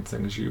read the same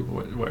thing as you,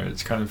 where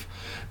it's kind of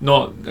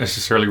not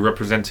necessarily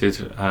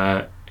represented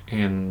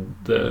in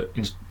the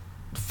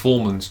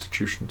formal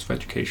institutions of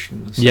education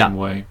in the same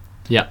way.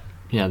 Yeah,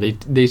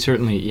 they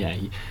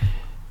certainly,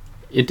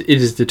 It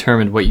is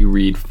determined what you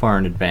read far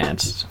in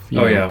advance.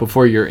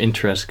 Before your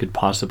interest could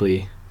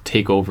possibly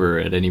take over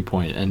at any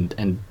point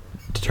and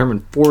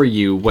determine for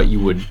you what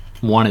you would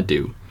want to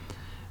do.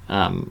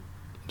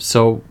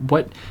 So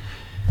what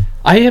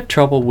I have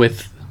trouble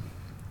with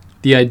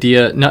the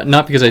idea,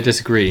 not because I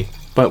disagree,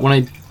 but when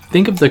I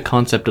think of the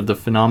concept of the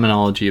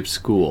phenomenology of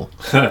school,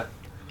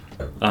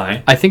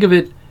 I think of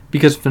it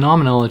because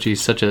phenomenology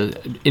is such a,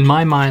 in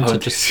my mind,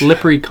 such a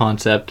slippery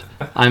concept.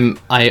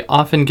 I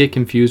often get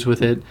confused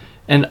with it,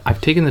 and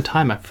I've taken the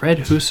time. I've read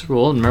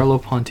Husserl and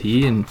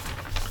Merleau-Ponty, and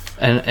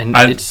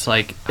it's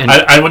like,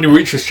 and when you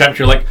reach this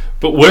chapter, you're like,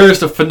 but where is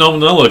the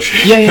phenomenology?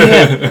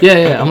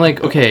 Yeah. I'm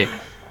like, okay,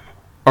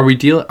 are we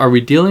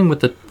dealing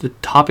with the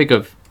topic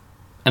of,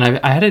 and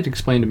I had it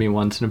explained to me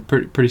once in a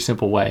pretty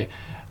simple way.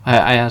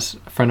 I asked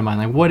a friend of mine,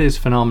 like, what is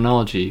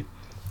phenomenology?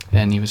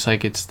 And he was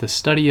like, it's the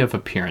study of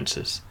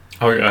appearances.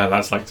 Oh yeah,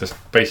 that's like just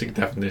basic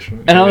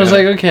definition. And I was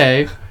like,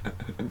 okay,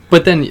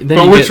 but then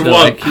but you which get into,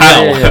 one? like,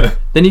 how?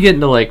 Then you get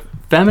into like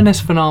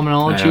feminist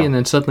phenomenology, and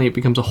then suddenly it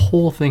becomes a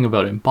whole thing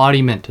about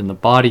embodiment in the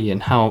body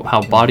and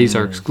how bodies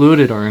are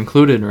excluded or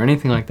included or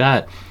anything like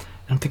that. And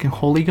I'm thinking,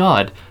 holy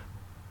God,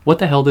 what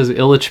the hell does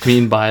Illich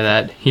mean by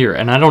that here?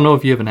 And I don't know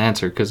if you have an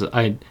answer, because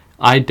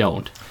I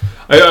don't.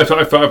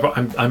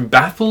 I'm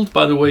baffled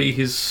by the way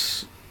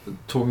he's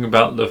talking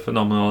about the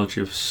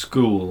phenomenology of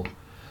school.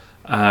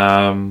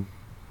 And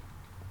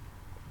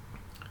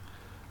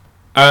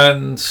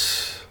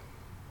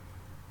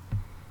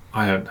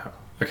I don't know.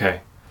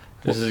 Okay,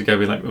 this is going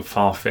to be like a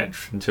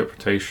far-fetched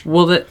interpretation.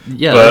 Well, maybe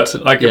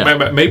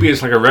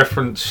it's like a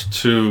reference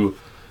to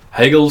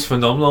Hegel's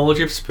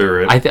phenomenology of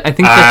spirit. I think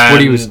that's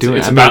what he was doing.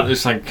 It's about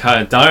this like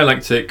kind of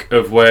dialectic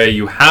of where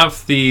you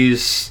have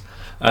these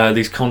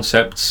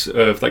concepts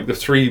of, like, the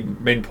three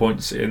main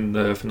points in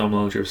the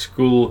phenomenology of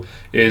school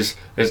is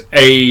there's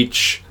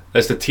age,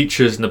 there's the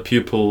teachers and the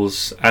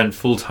pupils and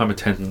full-time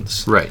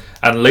attendance. Right.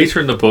 And later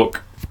in the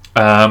book,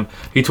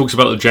 he talks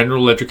about the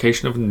general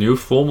education of new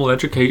formal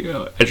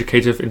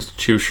educative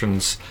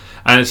institutions,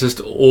 and it's just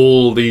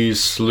all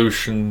these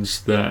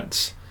solutions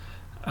that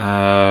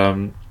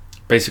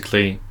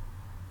basically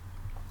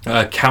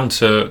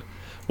counter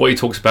what he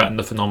talks about in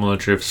the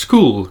phenomenology of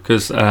school.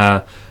 Because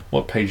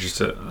what page is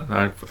it?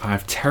 I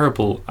have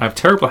terrible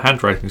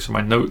handwriting, so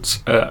my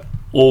notes are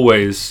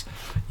always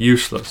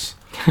useless.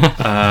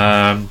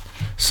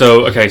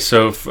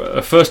 So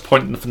first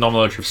point in the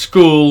phenomenology of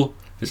school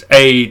is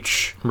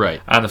age,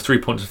 right? And the 3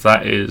 points of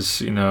that is,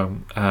 the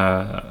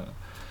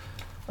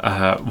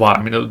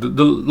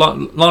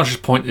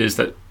largest point is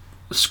that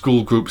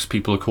school groups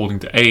people according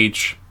to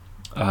age,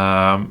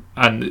 and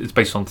it's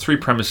based on 3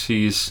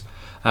 premises.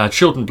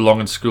 Children belong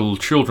in school,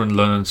 children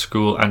learn in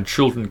school, and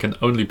children can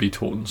only be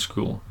taught in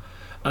school.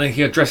 And then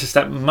he addresses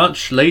that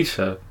much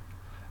later,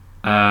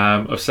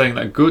 of saying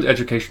that a good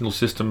educational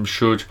system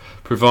should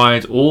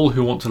provide all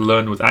who want to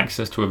learn with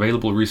access to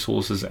available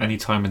resources at any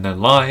time in their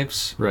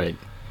lives. Right.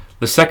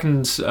 The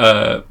second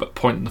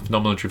point in the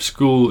phenomenology of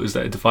school is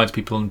that it divides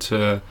people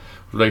into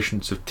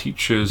relations of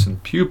teachers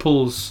and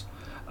pupils.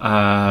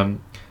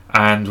 And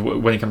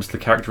when he comes to the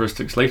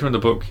characteristics later in the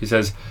book, he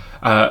says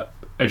a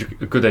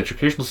good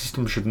educational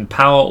system should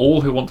empower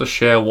all who want to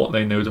share what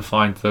they know to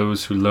find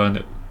those who learn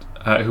it,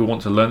 who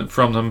want to learn it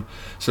from them.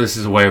 So this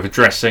is a way of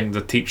addressing the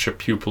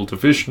teacher-pupil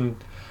division.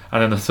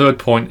 And then the third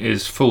point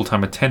is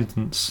full-time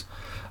attendance.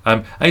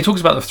 And he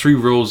talks about the 3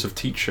 roles of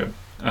teacher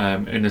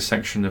in this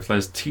section. If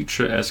there's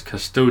teacher as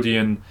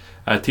custodian,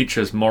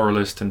 teacher as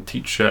moralist, and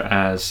teacher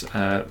as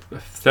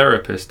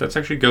therapist. Let's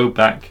actually go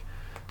back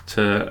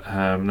to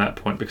that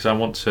point, because I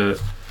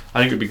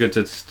think it'd be good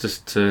to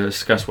just to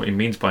discuss what he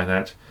means by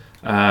that.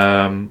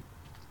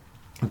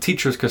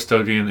 Teacher as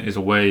custodian is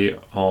a way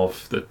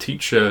of the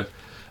teacher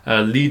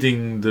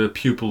leading the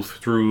pupil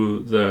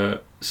through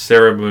the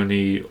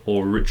ceremony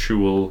or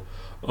ritual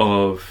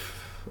of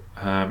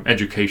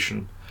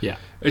education. Yeah.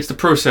 It's the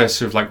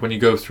process of, like, when you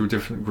go through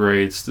different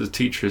grades, the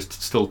teacher is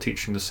still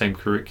teaching the same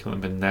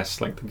curriculum, unless,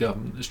 like, the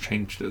government has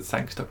changed it.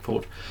 Thanks, Doug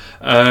Ford.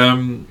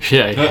 The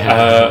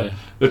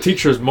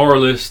teacher as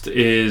moralist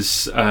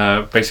is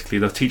basically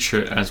the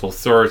teacher as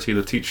authority.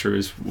 The teacher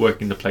is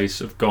working the place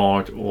of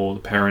God or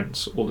the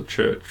parents or the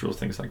church or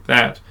things like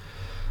that.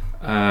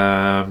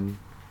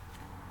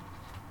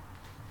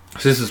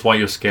 So this is why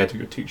you're scared of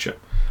your teacher.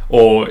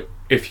 Or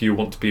if you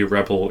want to be a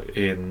rebel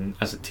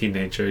as a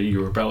teenager,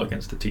 you rebel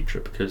against the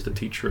teacher, because the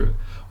teacher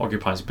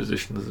occupies a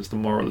position as the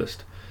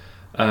moralist.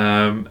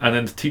 And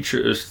then the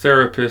teacher as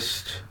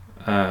therapist.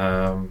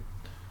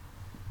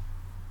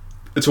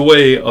 It's a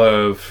way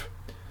of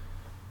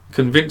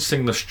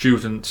convincing the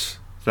student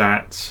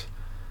that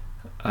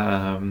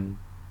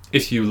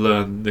if you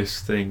learn this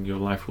thing, your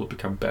life will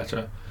become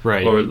better.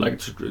 Right. Or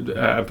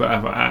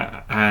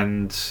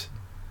and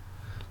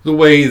the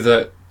way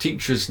that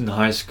teachers in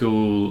high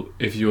school,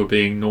 if you were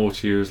being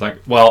naughty, is like,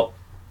 well,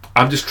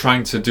 I'm just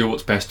trying to do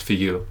what's best for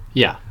you.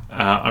 Yeah.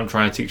 I'm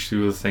trying to teach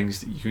you the things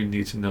that you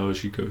need to know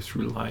as you go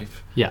through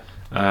life. Yeah.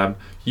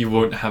 You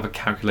won't have a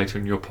calculator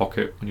in your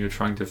pocket when you're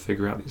trying to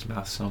figure out these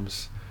math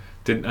sums.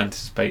 Didn't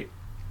anticipate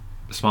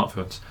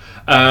smartphones.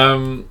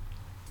 And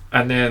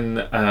then,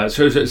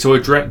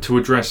 to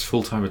address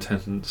full-time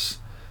attendance,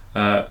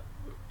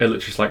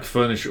 it's just like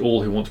furnish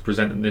all who want to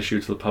present an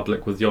issue to the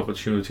public with the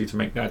opportunity to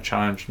make their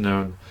challenge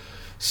known.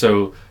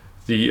 So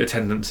the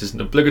attendance isn't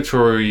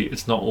obligatory,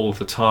 it's not all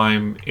the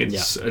time,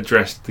 it's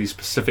addressed these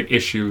specific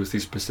issues,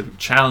 these specific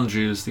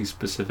challenges, these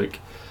specific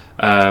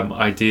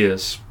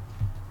ideas.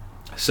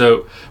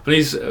 So when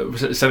he's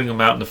setting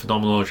them out in the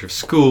phenomenology of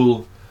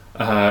school,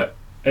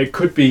 it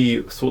could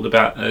be thought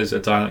about as a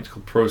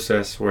dialectical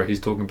process where he's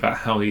talking about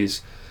how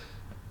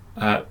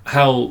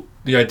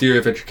the idea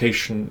of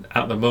education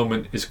at the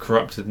moment is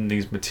corrupted in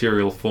these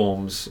material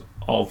forms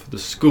of the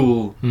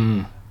school.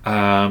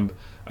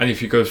 And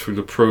if you go through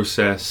the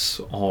process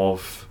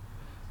of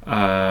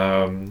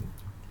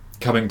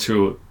coming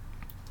to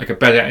like a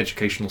better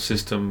educational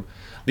system,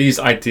 these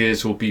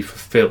ideas will be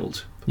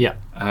fulfilled. Yeah.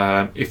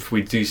 If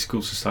we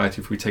de-school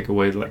society, if we take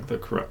away like the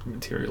corrupt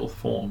material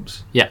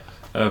forms. Yeah.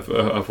 Of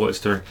what it's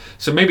doing.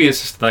 So maybe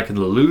it's just like an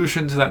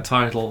allusion to that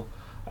title.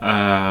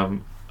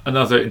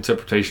 Another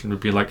interpretation would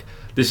be like,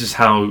 this is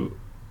how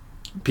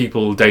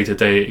people day to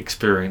day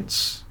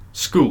experience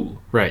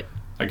school. Right.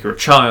 Like you're a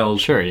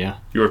child. Sure, yeah.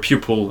 You're a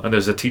pupil, and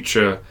there's a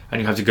teacher, and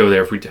you have to go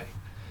there every day.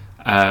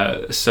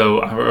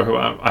 So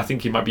I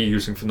think he might be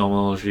using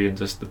phenomenology in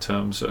just the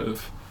terms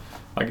of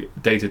like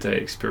day to day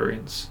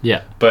experience.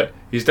 Yeah. But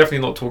he's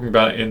definitely not talking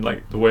about it in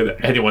like the way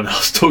that anyone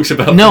else talks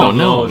about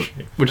phenomenology.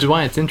 No. Which is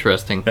why it's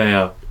interesting.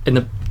 Yeah.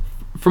 And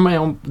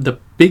the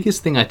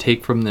biggest thing I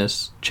take from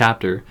this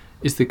chapter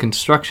is the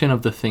construction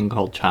of the thing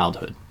called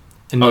childhood.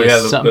 And the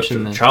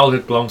assumption that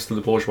childhood belongs to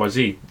the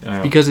bourgeoisie.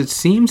 Because it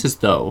seems as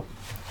though,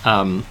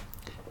 and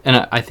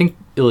I think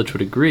Illich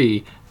would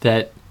agree,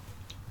 that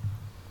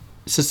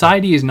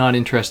society is not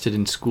interested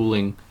in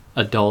schooling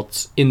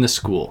adults in the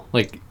school.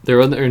 Like, there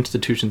are other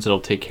institutions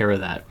that'll take care of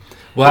that.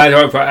 Well,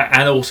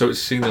 and also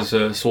it's seen as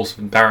a source of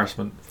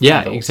embarrassment.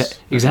 Yeah,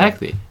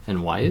 exactly.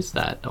 And why is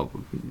that? Oh,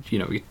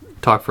 we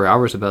talk for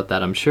hours about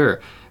that, I'm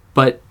sure.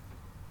 But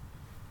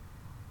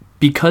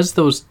because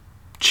those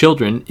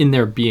children, in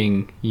their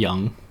being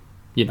young,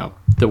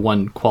 the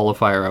one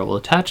qualifier I will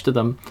attach to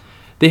them,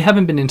 they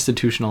haven't been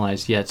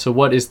institutionalized yet. So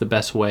what is the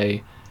best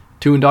way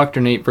to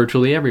indoctrinate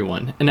virtually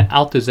everyone? And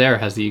Althusser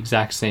has the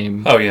exact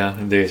same... Oh, yeah,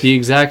 indeed. The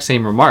exact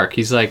same remark.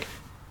 He's like,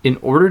 in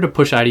order to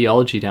push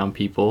ideology down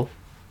people,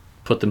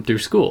 put them through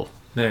school.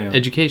 Yeah.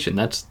 Education,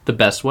 that's the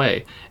best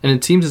way. And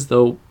it seems as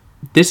though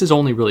this is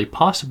only really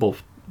possible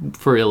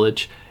for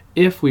Illich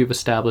if we've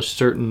established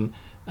certain,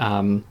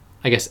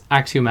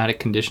 axiomatic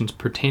conditions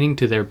pertaining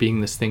to there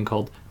being this thing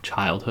called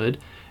childhood,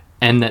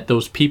 and that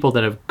those people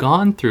that have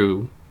gone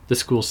through the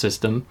school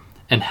system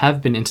and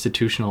have been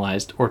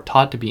institutionalized or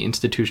taught to be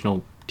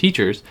institutional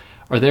teachers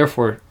are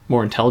therefore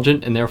more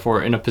intelligent and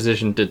therefore in a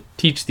position to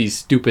teach these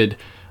stupid,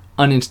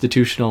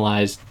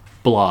 uninstitutionalized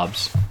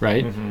blobs,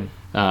 right?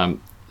 Mm-hmm.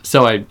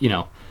 So it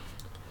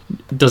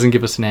doesn't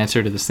give us an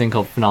answer to this thing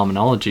called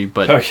phenomenology,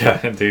 but... Oh, yeah,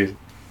 indeed.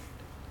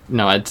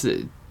 No, it's...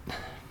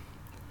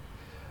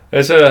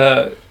 There's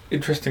a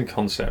interesting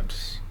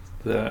concept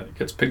that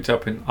gets picked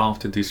up in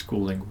After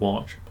Deschooling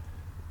Watch.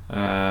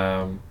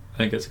 And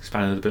it gets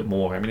expanded a bit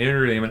more. I mean, he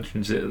really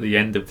mentions it at the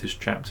end of this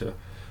chapter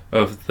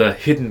of the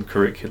hidden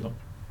curriculum.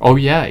 Oh,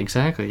 yeah,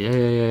 exactly.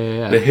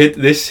 Yeah.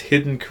 This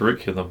hidden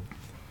curriculum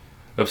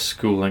of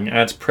schooling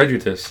adds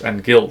prejudice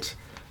and guilt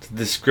to the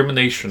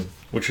discrimination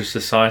which a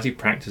society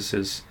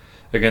practices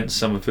against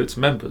some of its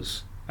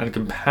members, and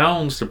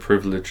compounds the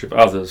privilege of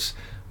others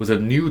with a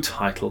new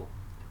title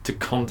to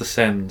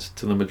condescend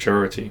to the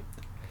majority.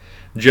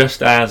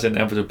 Just as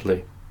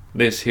inevitably,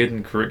 this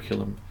hidden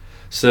curriculum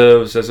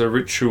serves as a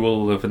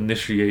ritual of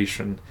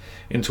initiation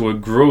into a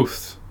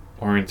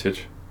growth-oriented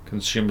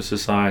consumer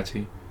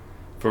society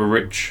for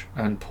rich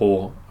and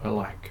poor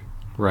alike.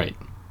 Right.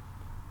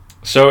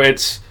 So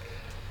it's...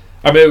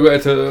 I mean,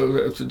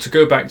 to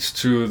go back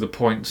to the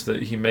point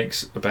that he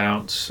makes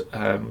about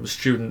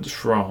students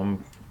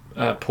from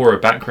poorer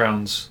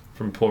backgrounds,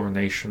 from poorer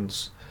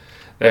nations,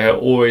 they are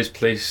always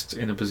placed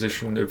in a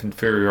position of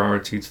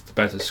inferiority to the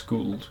better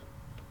schooled.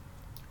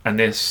 And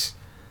this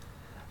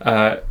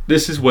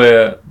is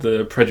where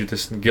the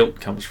prejudice and guilt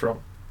comes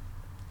from.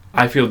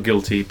 I feel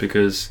guilty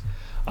because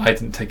I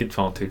didn't take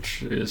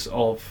advantage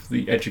of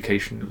the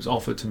education that was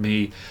offered to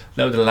me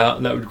that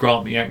would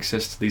grant me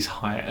access to these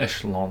higher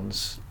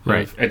echelons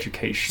of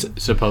education.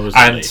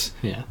 Supposedly. And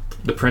yeah.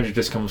 The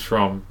prejudice comes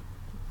from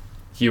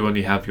you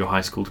only have your high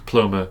school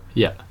diploma.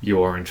 Yeah.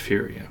 You are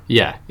inferior.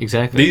 Yeah,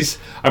 exactly.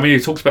 He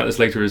talks about this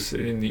later with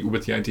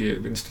the idea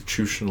of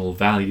institutional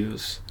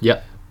values. Yeah.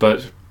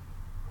 But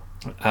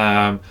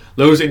that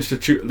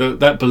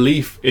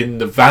belief in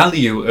the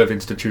value of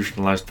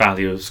institutionalized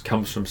values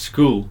comes from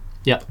school.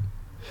 Yeah.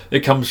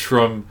 It comes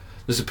from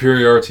the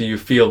superiority you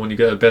feel when you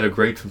get a better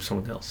grade from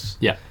someone else.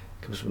 Yeah.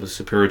 It comes from the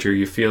superiority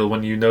you feel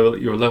when you know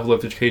that your level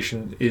of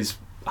education is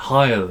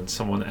higher than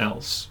someone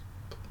else.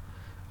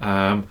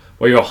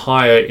 Where you're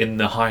higher in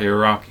the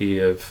hierarchy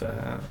of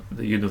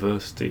the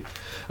university.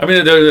 I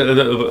mean,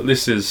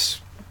 this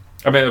is...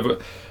 I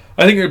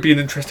think it would be an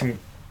interesting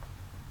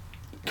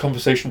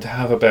conversation to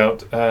have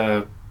about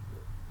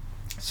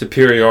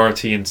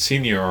superiority and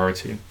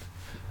seniority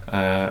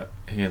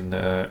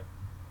in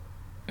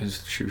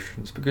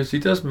institutions, because he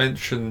does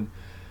mention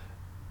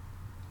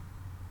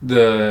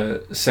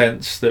the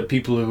sense that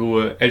people who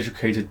were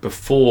educated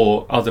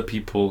before other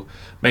people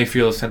may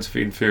feel a sense of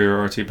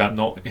inferiority about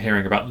not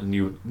hearing about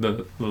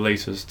the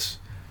latest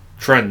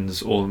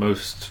trends or the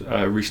most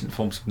recent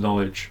forms of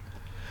knowledge.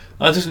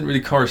 That doesn't really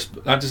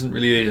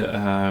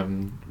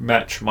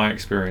match my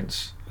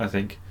experience, I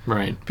think.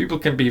 Right. People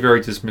can be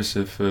very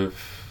dismissive of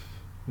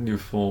new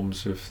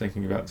forms of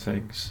thinking about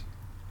things.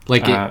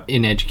 Like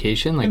in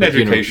education, like in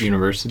education.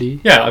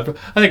 University. Yeah, I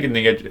think in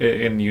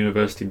the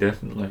university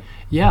definitely.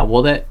 Yeah,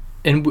 well,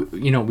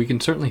 we can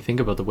certainly think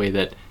about the way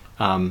that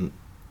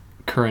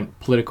current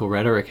political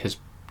rhetoric has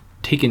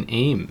taken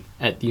aim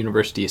at the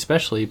university,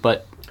 especially,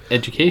 but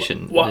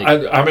education. Well,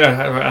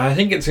 I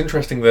think it's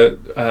interesting that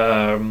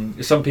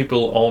some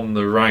people on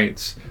the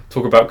right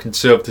talk about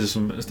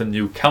conservatism as the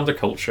new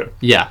counterculture.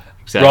 Yeah,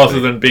 exactly.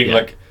 Rather than being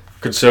like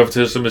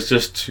conservatism is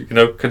just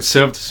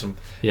conservatism.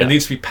 Yeah. It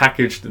needs to be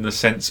packaged in the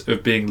sense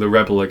of being the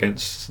rebel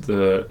against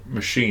the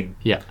machine.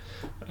 Yeah.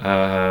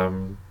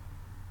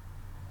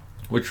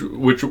 Which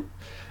it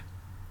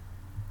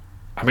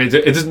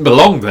doesn't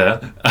belong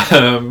there,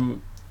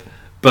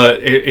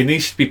 but it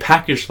needs to be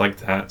packaged like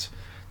that.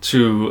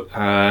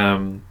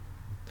 It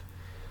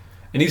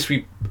needs to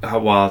be.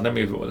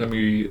 Let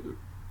me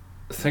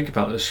think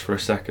about this for a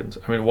second.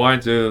 I mean, why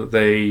do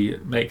they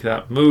make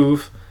that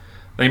move?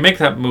 They make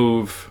that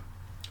move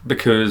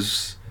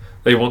because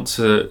they want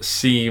to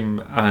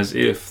seem as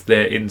if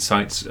their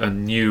insights are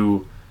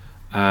new,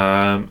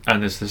 and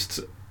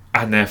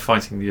they're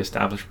fighting the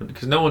establishment.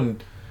 Because no one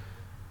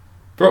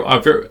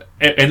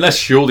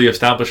unless you're the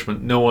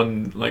establishment, no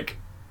one like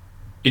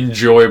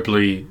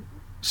enjoyably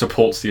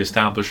supports the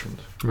establishment.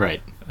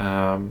 Right.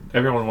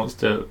 Everyone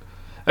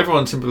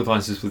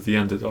sympathises with the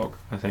underdog,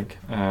 I think.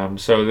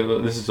 So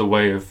this is a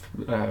way of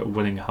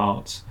winning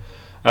hearts.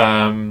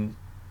 But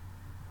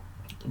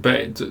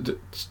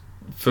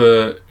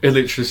for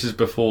Illich, this is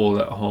before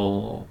that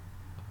whole.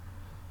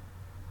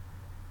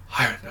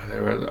 I don't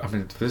know.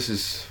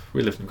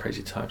 We lived in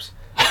crazy times.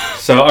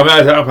 So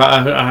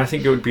I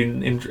think it would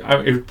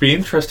be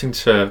interesting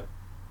to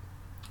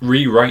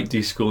rewrite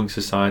deschooling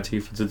society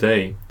for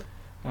today,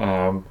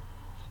 and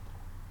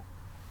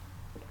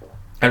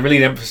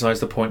really emphasise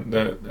the point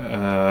that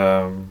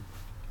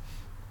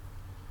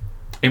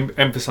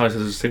emphasise the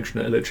distinction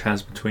that Illich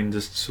has between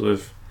just sort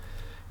of,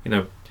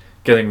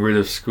 getting rid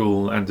of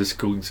school and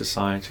deschooling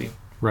society.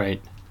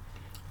 Right.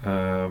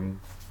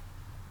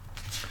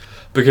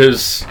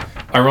 Because,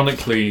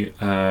 ironically,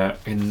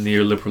 in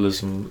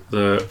neoliberalism,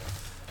 the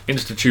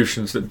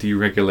institutions that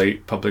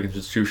deregulate public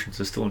institutions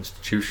are still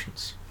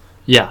institutions.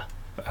 Yeah.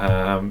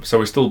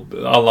 So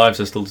our lives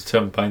are still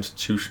determined by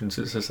institutions.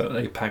 It's just that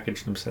they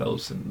package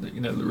themselves in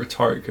the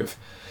rhetoric of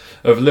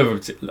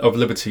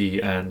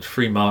liberty and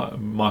free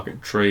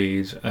market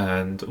trade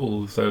and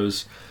all of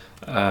those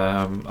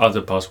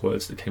other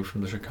buzzwords that came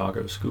from the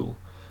Chicago school.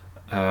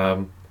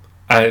 And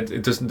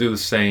it doesn't do the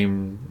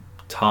same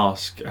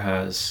task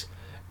as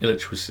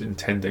Illich was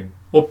intending,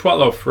 or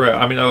Pratlov for it.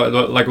 I mean,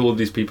 like all of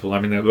these people, I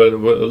mean, they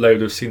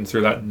would have seen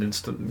through that in an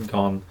instant and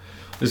gone,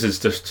 "This is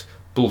just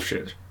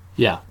bullshit."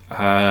 Yeah.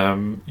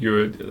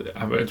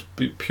 It's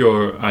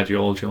pure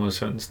ideology on a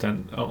certain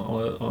extent,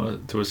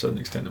 to a certain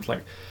extent of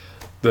like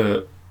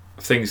the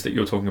things that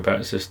you're talking about.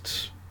 It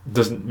just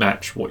doesn't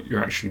match what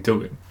you're actually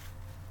doing.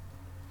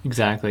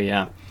 Exactly.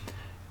 Yeah.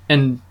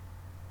 And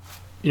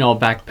I'll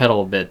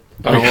backpedal a bit.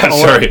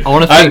 Sorry. I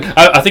want to think.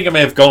 I think I may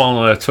have gone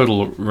on a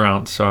total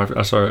rant. So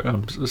I'm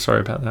sorry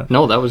about that.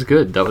 No, that was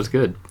good.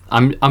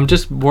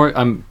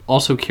 I'm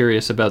also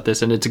curious about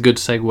this, and it's a good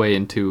segue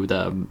into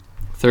the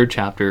third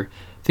chapter.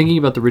 Thinking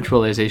about the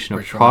ritualization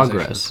of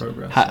progress.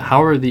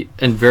 How are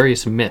and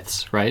various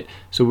myths, right?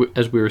 So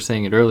as we were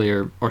saying it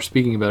earlier, or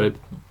speaking about it,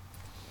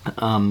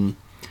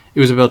 it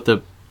was about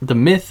the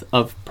myth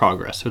of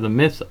progress, or the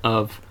myth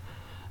of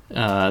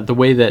the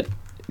way that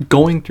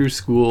going through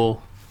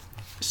school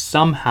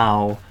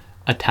somehow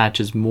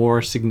attaches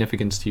more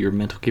significance to your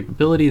mental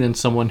capability than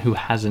someone who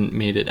hasn't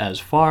made it as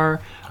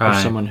far, or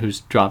someone who's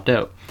dropped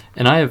out.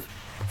 And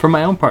for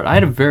my own part, I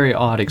had a very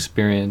odd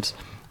experience,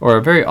 or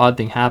a very odd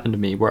thing happened to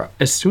me, where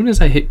as soon as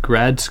I hit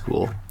grad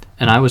school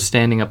and I was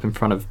standing up in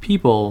front of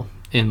people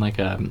in like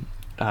a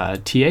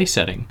TA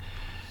setting,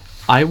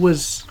 I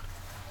was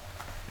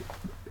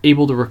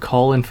able to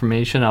recall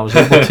information. I was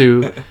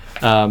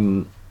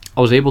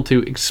able to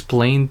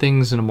explain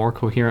things in a more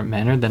coherent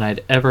manner than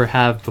I'd ever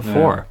have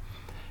before. Yeah.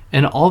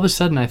 And all of a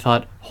sudden I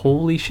thought,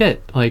 holy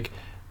shit, like,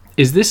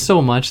 is this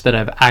so much that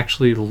I've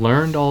actually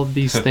learned all of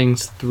these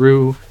things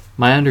through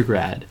my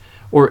undergrad?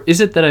 Or is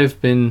it that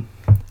I've been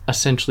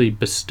essentially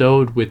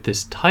bestowed with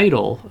this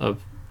title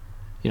of,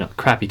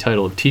 crappy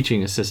title of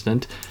teaching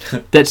assistant,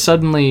 that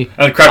suddenly...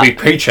 And a crappy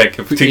paycheck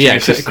of teaching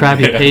assistant.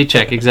 Crappy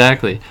paycheck,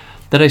 exactly.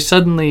 That I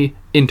suddenly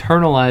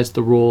internalized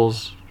the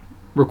rules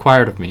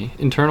required of me,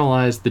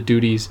 internalized the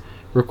duties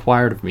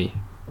required of me.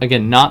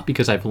 Again, not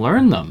because I've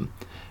learned them,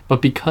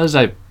 but because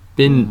I've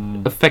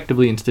been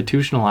effectively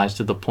institutionalized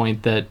to the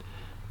point that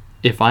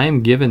if I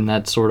am given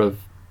that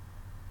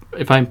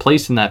if I'm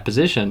placed in that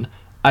position,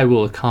 I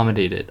will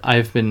accommodate it.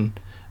 I've been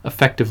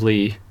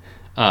effectively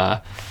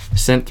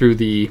sent through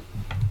the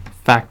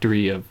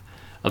factory of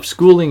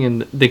schooling,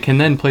 and they can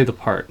then play the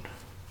part.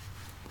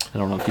 I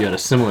don't know if you had a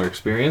similar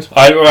experience.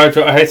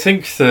 I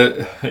think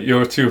that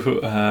you're too...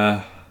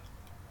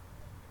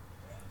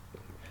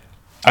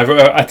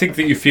 I think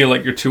that you feel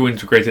like you're too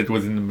integrated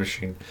within the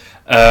machine.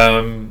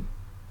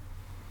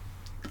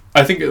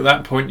 I think at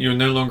that point you're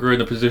no longer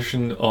in a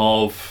position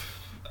of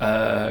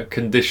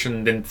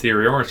conditioned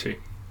inferiority.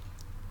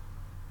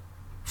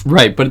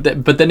 Right, but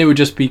then it would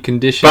just be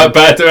conditioned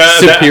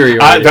superiority.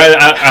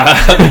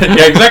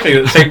 Yeah, exactly.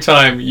 At the same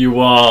time,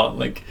 you're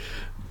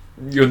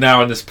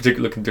now in this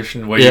particular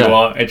condition where you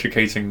are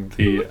educating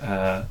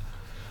the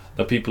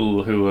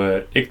people who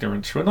are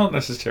ignorant, who are not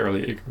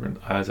necessarily ignorant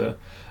either,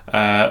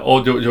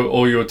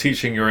 or you're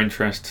teaching your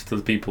interest to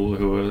the people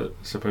who are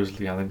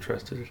supposedly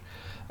uninterested.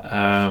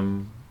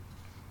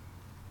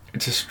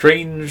 It's a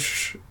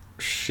strange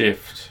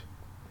shift.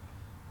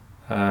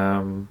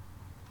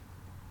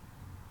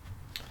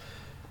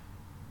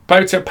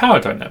 But it's a power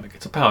dynamic.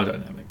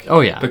 Oh,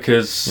 yeah.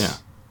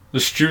 Because the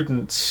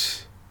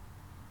students...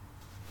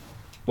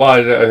 Well,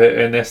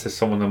 unless there's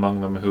someone among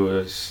them who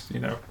has,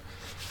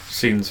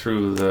 seen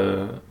through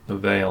the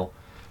veil.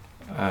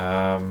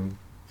 The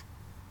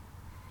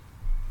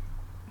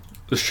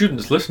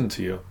students listen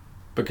to you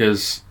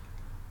because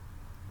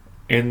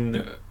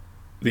in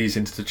these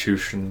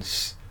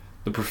institutions,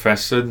 the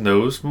professor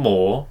knows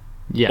more,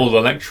 or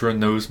the lecturer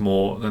knows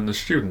more than the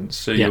students,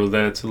 so you're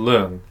there to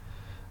learn.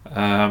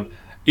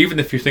 even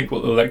if you think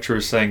what the lecturer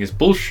is saying is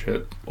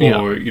bullshit,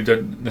 or you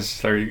don't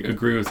necessarily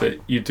agree with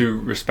it, you do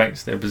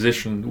respect their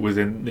position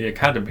within the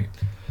academy.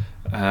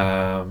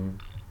 I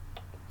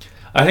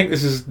think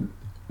this is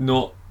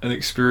not an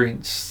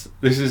experience.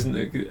 This is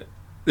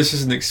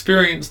an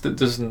experience that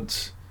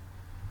doesn't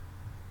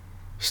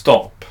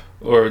stop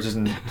or it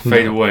doesn't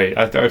fade away.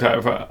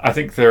 I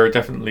think there are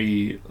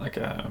definitely like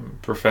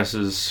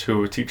professors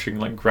who are teaching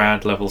like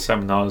grad level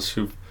seminars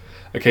who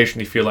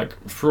occasionally feel like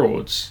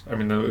frauds. I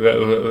mean,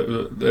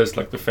 there's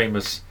like the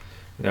famous,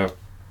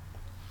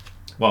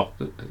 well,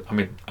 I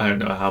mean, I don't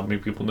know how many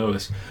people know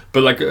this,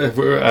 but like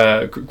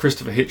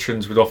Christopher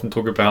Hitchens would often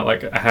talk about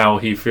like how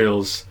he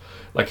feels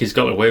like he's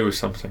got away with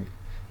something.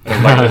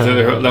 Like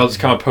there'll just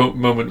come a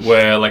moment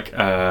where like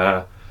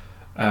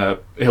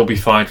he'll be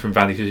fined from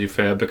Vanity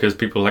Fair because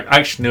people are like,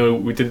 actually no,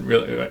 we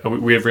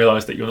have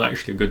realised that you're not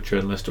actually a good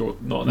journalist or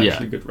not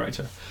actually a good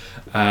writer.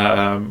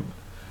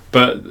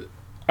 But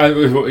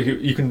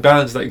you can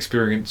balance that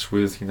experience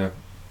with an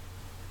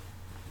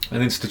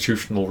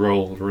institutional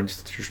role or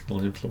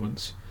institutional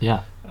influence.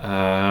 Yeah.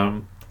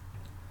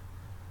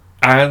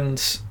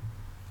 And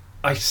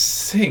I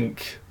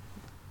think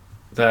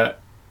that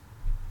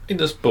in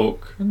this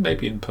book, and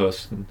maybe in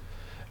person,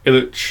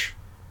 Illich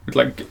would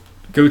like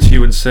go to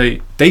you and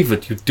say,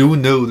 David, you do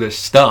know this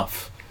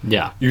stuff.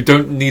 Yeah. You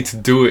don't need to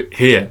do it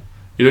here.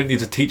 You don't need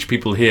to teach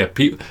people here.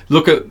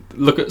 Look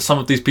at some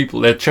of these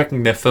people. They're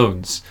checking their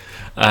phones.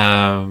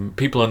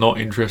 People are not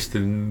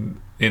interested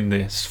in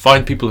this.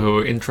 Find people who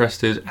are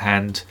interested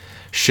and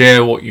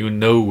share what you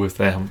know with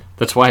them.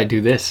 That's why I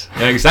do this.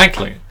 Yeah,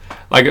 exactly.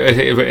 Like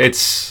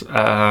it's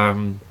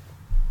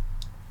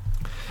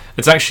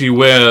actually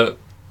where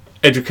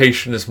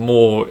education is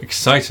more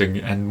exciting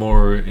and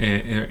more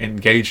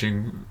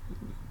engaging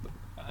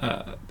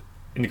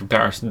in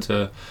comparison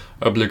to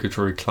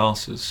obligatory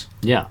classes.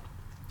 Yeah,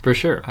 for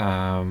sure.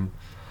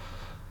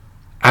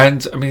 And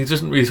I mean, it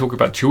doesn't really talk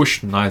about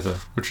tuition either,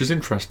 which is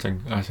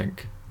interesting, I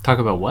think. Talk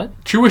about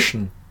what?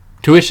 Tuition.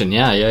 Tuition,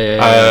 yeah.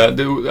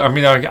 I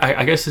mean,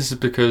 I guess this is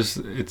because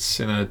it's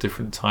in a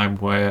different time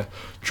where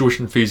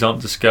tuition fees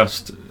aren't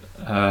discussed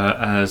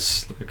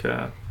as like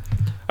a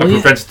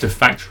preventative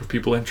factor of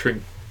people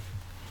entering.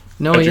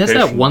 No, education. He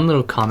has that one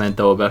little comment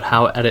though about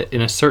how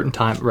in a certain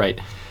time, right?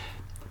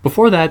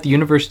 Before that, the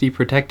university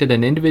protected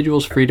an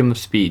individual's freedom of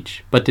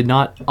speech, but did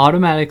not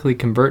automatically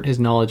convert his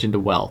knowledge into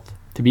wealth.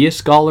 To be a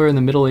scholar in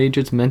the Middle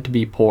Ages meant to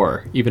be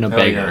poor, even a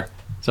beggar. Yeah.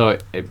 So,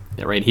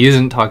 right, he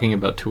isn't talking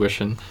about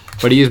tuition,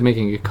 but he is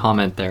making a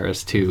comment there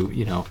as to,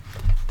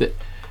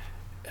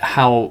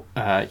 how,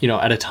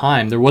 at a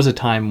time, there was a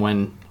time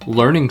when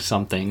learning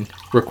something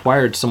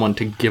required someone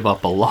to give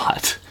up a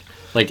lot.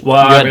 Like, you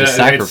had to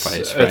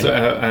sacrifice, right?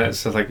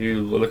 It's like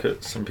you look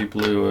at some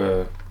people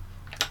who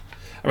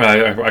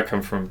I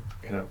come from,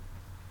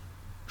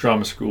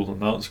 drama school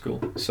and art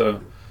school, so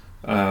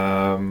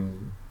a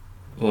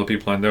lot of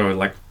people I know are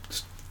like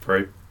just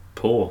very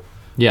poor.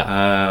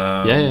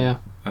 Yeah. Yeah.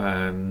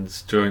 And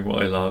doing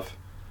what I love,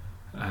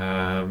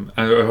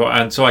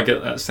 and so I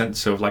get that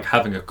sense of like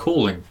having a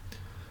calling,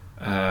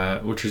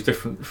 which is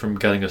different from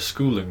getting a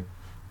schooling.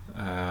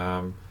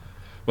 When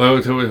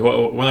I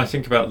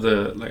think about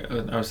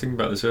I was thinking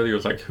about this earlier,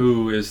 like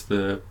who is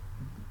the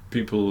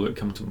people that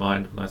come to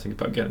mind when I think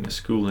about getting a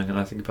schooling, and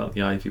I think about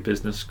the Ivy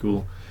Business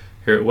School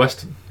here at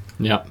Western.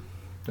 Yeah,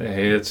 they're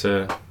here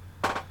to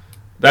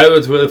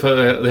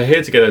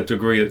get a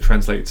degree that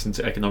translates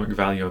into economic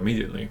value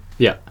immediately.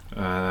 Yeah.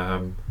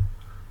 And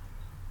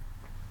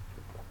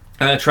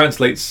it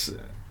translates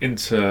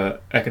into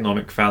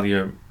economic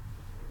value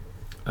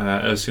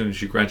as soon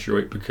as you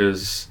graduate,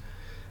 because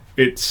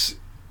it's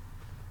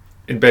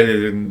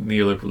embedded in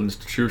neoliberal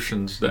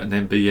institutions that an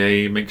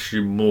MBA makes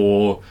you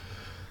more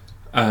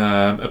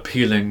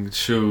appealing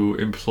to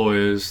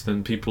employers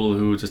than people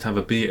who just have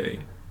a BA.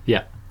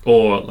 Yeah.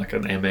 Or like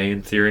an MA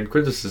in theory and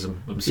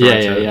criticism. I'm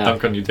sorry to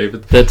dunk on you,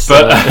 David. That's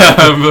but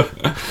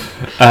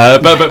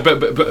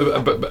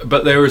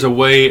there is a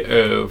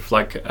way of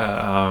like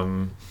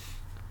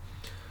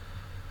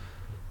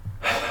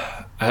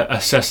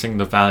assessing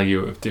the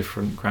value of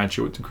different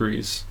graduate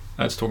degrees.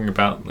 That's talking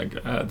about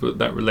like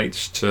that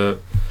relates to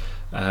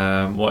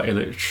what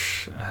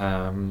Illich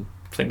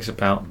thinks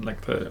about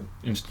like the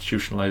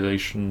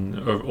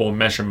institutionalization or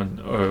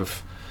measurement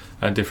of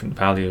different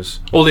values,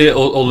 or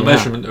the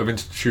measurement of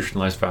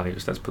institutionalized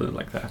values. Let's put it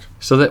like that.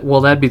 So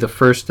that'd be the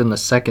first and the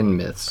second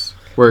myths,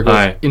 where it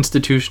goes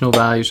institutional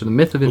values, or the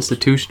myth of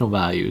institutional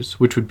values,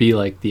 which would be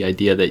like the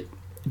idea that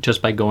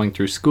just by going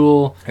through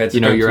school,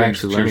 you're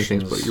actually learning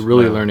things, but you're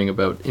really learning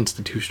about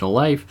institutional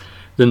life.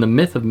 Then the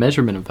myth of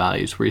measurement of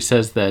values, where he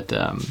says that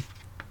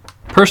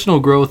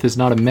personal growth is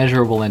not a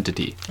measurable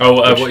entity.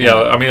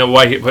 I mean,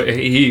 why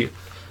he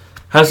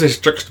has this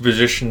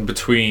juxtaposition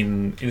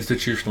between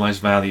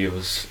institutionalized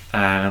values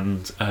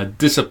and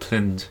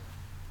disciplined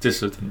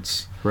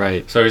dissidents.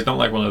 Right. So he's not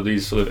like one of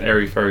these sort of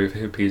airy-fairy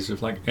hippies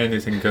of like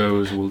anything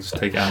goes, we'll just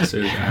take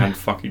acid and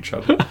fuck each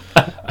other.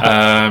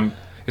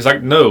 He's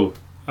like, no,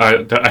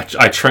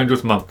 I trained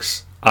with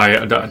monks. I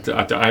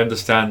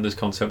understand this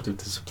concept of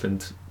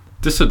disciplined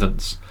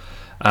dissidence.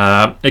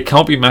 It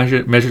can't be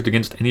measured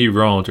against any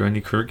rod or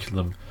any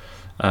curriculum,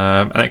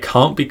 and it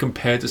can't be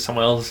compared to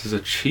someone else's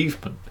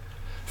achievement.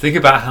 Think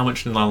about how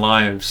much in our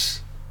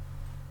lives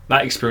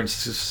that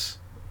experience is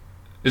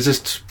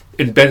just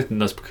embedded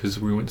in us because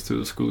we went through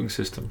the schooling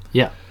system.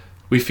 Yeah.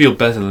 We feel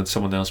better than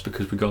someone else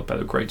because we got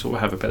better grades or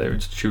have a better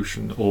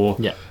institution, or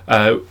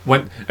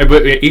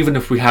even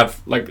if we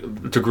have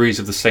like degrees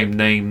of the same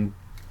name,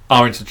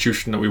 our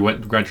institution that we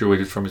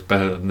graduated from is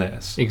better than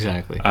theirs.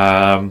 Exactly.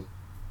 And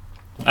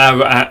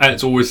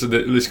it's always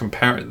this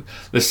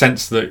the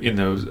sense that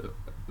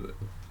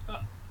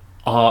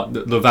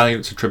the value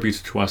that's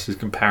attributed to us is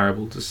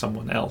comparable to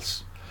someone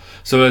else.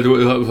 So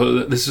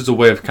this is a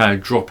way of kind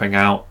of dropping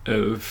out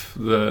of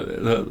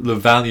the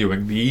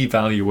valuing, the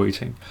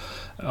evaluating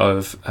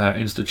of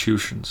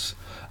institutions,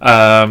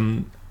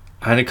 and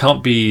it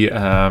can't be.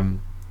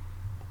 And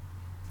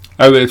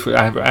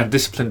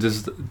disciplined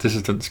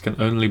dissidence can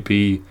only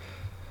be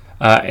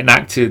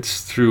enacted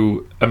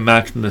through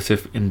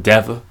imaginative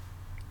endeavour,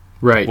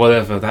 right?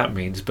 Whatever that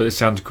means, but it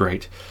sounds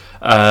great.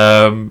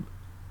 And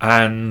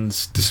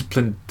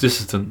disciplined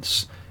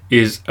dissidence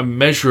is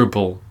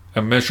immeasurable.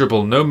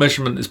 No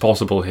measurement is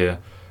possible here.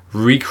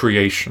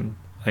 Recreation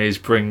is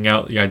bringing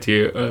out the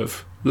idea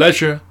of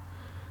leisure.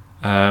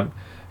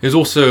 Is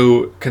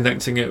also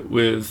connecting it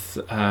with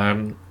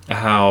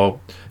how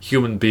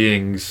human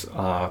beings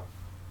are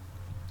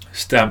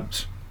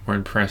stamped or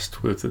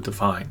impressed with the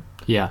divine.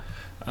 Yeah.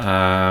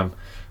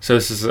 So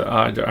this is the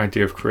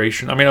idea of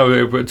creation. I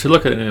mean, to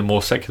look at it in a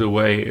more secular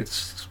way,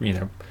 it's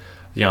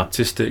the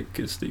artistic,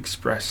 it's the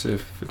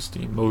expressive, it's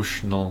the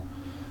emotional,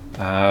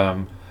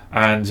 and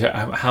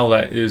how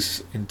that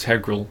is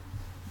integral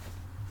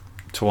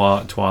to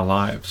our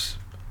lives,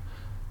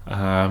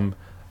 and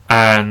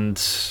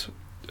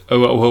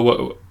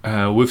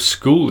with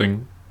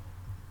schooling,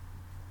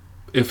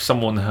 if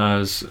someone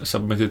has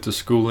submitted to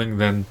schooling,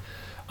 then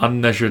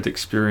unmeasured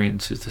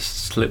experience just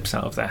slips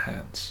out of their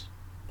hands.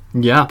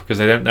 Yeah, because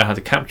they don't know how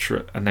to capture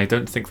it, and they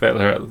don't think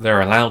that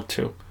they're allowed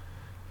to.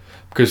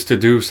 Because to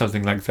do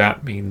something like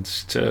that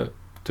means to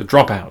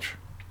drop out.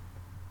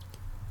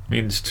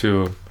 Means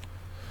to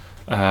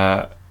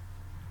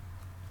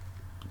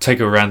take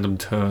a random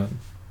turn.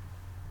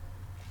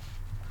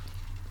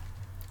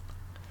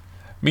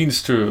 It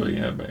means to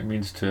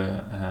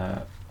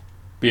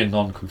be a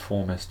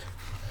nonconformist.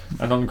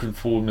 And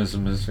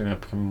nonconformism has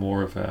become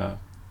more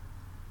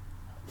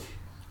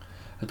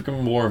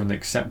of an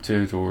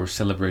accepted or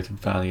celebrated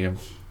value,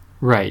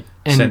 right?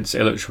 Since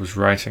Illich was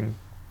writing,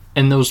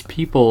 and those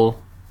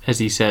people, as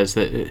he says,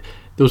 that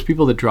those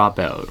people that drop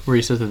out, where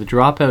he says that the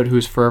dropout who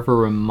is forever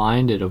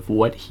reminded of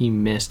what he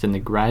missed, and the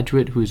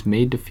graduate who is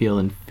made to feel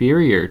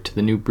inferior to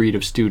the new breed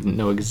of student,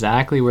 know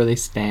exactly where they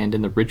stand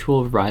in the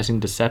ritual of rising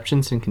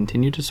deceptions and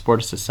continue to support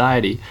a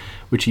society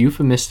which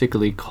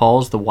euphemistically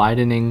calls the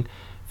widening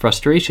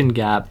frustration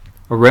gap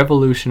a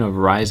revolution of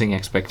rising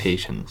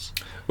expectations.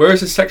 Where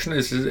is this section?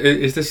 Is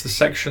this the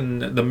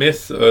section, the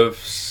myth of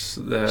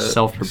the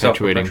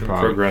self-perpetuating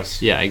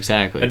progress? Yeah,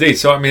 exactly. Indeed.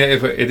 So I mean,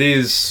 if it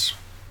is,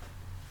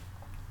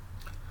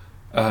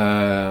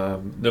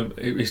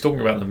 he's talking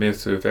about the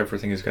myth of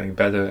everything is getting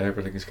better,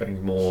 everything is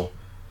getting more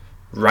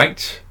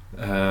right,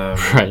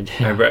 right.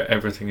 Yeah.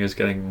 Everything is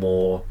getting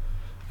more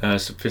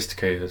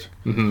sophisticated.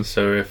 Mm-hmm.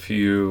 So if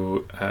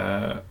you're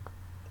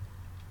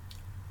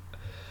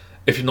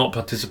not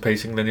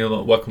participating, then you're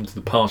not welcome to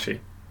the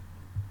party.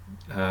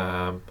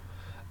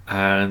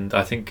 And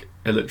I think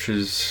Illich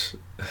is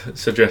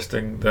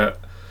suggesting that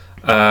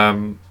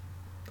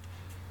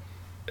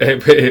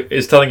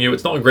it's telling you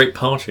it's not a great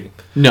party.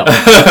 No,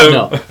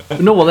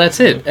 no. Well,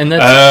 that's it, and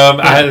that's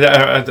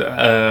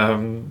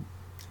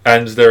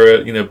and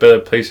there are better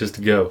places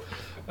to go,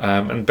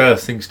 and better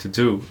things to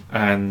do,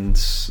 and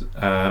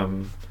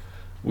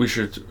we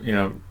should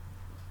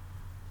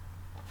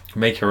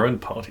make our own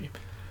party.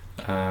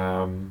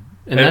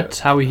 And that's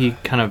how he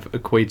kind of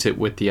equates it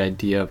with the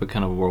idea of a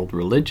kind of world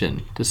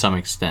religion to some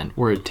extent,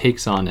 where it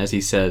takes on, as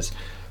he says,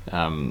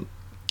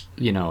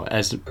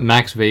 as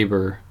Max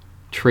Weber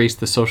traced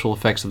the social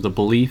effects of the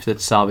belief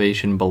that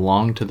salvation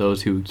belonged to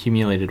those who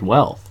accumulated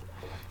wealth.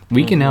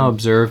 We can now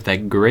observe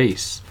that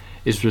grace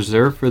is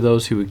reserved for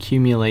those who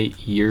accumulate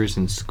years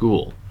in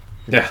school.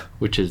 Yeah.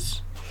 Which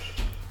is,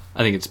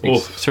 I think it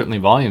speaks certainly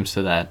volumes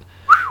to that.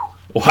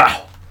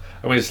 Wow.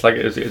 I mean, it's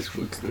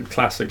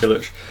classic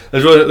Illich.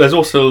 There's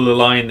also the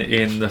line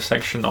in the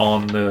section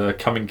on the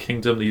coming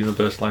kingdom, the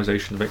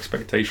universalization of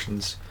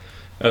expectations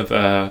of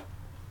the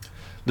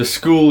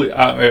school.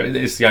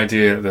 It's the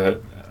idea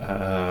that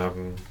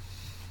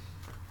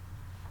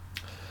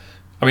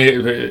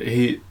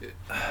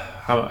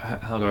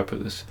how do I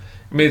put this?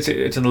 I mean,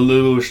 it's an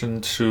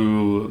allusion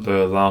to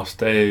the last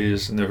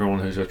days, and everyone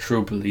who's a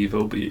true believer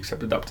will be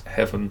accepted up to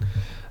heaven.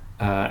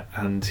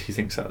 And he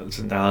thinks that it's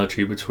an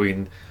analogy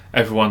between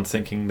everyone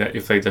thinking that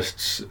if they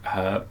just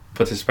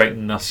participate in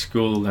enough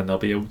school, then they'll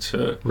be able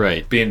to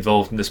be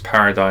involved in this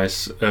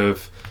paradise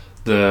of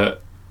the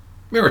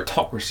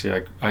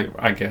meritocracy,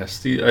 I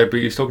guess. But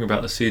he's talking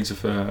about the seeds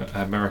of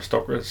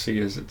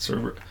meritocracy as it's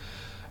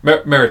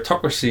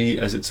meritocracy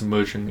as it's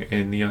emerging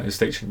in the United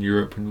States and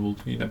Europe, and will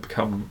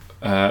become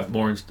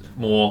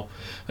more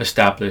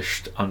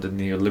established under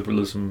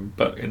neoliberalism,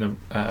 but in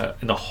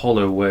a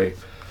hollow way.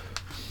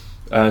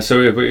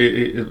 So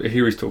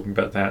here he's talking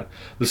about that.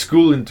 The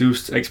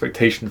school-induced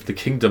expectation of the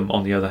kingdom,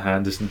 on the other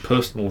hand, is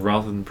impersonal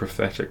rather than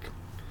prophetic,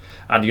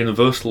 and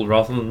universal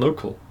rather than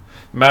local.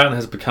 Man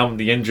has become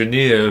the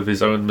engineer of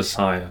his own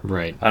messiah,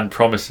 right, and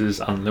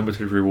promises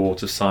unlimited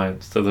rewards of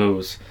science to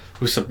those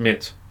who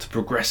submit to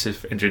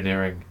progressive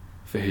engineering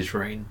for his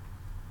reign.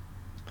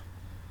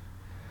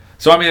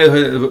 So, I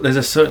mean, there's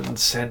a certain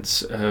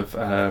sense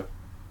of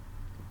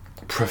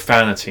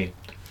profanity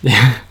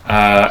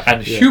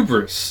and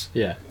hubris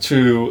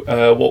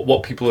to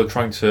what people are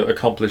trying to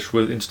accomplish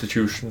with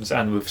institutions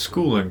and with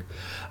schooling.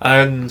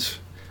 And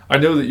I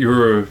know that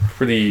you're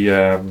pretty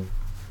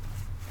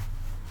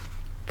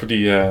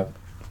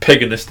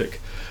paganistic.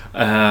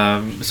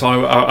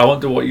 So I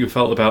wonder what you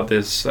felt about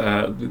these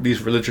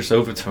religious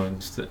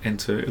overtones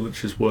into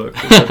Illich's work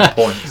at certain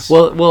points.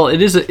 Well,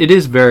 it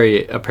is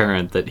very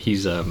apparent that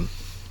he's a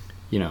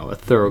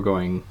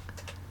thoroughgoing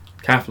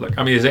Catholic.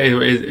 I mean,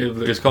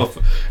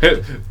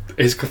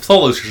 his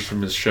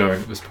Catholicism is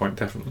showing at this point,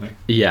 definitely.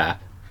 Yeah,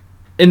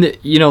 and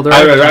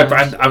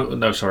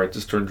no, sorry,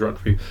 just to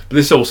interrupt you. But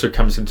this also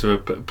comes into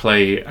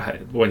play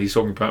when he's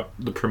talking about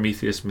the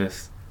Prometheus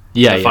myth.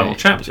 The final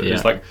chapter.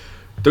 It's like,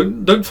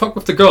 don't fuck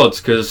with the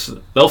gods, because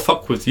they'll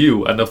fuck with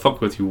you, and they'll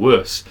fuck with you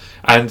worse.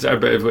 And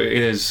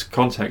in his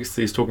context,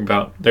 he's talking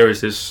about there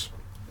is this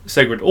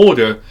sacred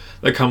order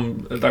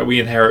that we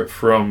inherit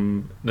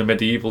from the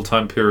medieval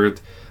time period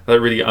that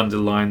really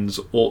underlies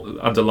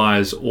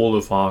all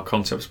of our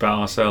concepts about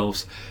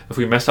ourselves. If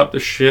we mess up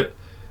this shit,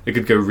 it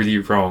could go really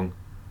wrong.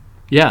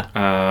 Yeah.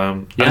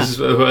 And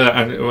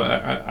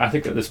I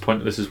think at this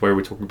point, this is where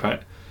we're talking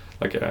about,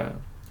 like,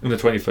 in the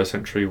 21st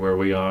century, where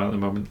we are at the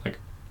moment, like,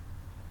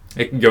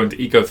 it can go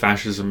into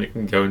eco-fascism, it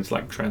can go into,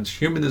 like,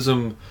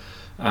 transhumanism,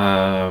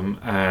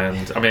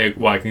 and I mean,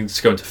 well, it can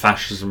just go into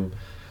fascism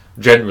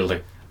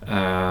generally. So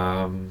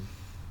I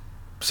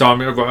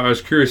mean, I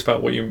was curious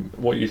about what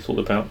you thought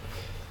about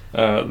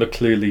the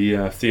clearly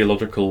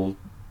theological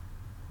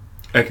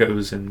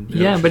echoes in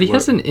but he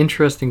has an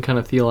interesting kind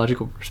of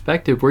theological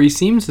perspective where it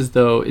seems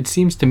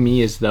to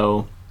me as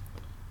though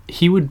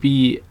he would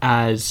be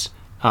as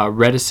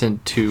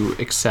reticent to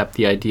accept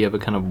the idea of a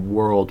kind of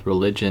world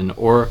religion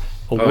or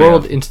a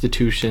world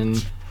institution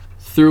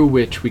through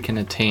which we can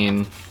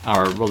attain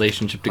our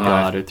relationship to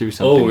God or through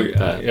something like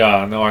that.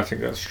 Yeah, no, I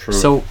think that's true.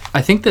 So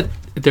I think that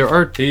there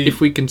are,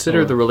 if we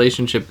consider the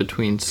relationship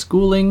between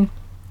schooling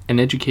and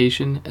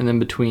education, and then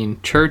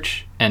between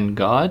church and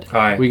God,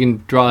 we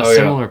can draw a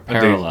similar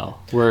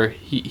parallel where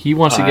he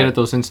wants to get at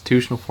those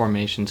institutional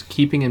formations,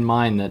 keeping in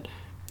mind that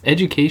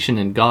education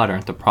and God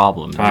aren't the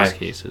problem in these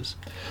cases.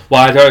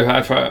 Well,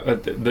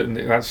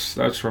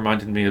 that's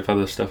reminded me of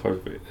other stuff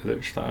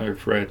that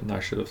I've read, and I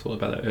should have thought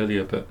about that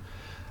earlier. But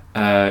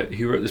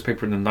he wrote this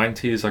paper in the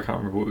 90s. I can't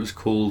remember what it was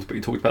called, but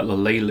he talked about the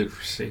lay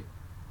literacy.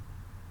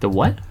 The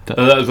what?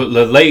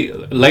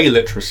 The lay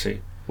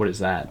literacy. What is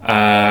that?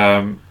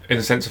 In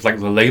the sense of like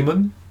the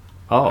layman.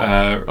 Oh,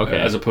 okay.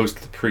 As opposed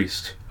to the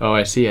priest. Oh,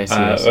 I see.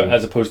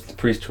 As opposed to the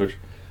priesthood.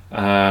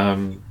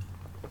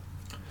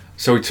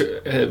 So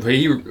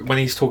when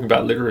he's talking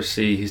about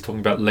literacy, he's talking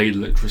about lay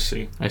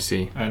literacy. I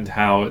see. And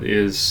how it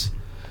is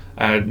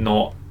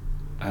not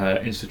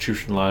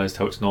institutionalized,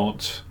 how it's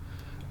not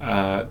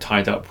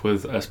tied up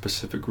with a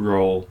specific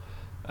role.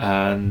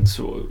 And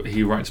so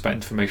he writes about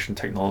information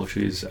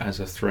technologies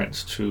as a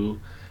threat to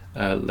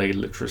lay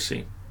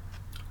literacy.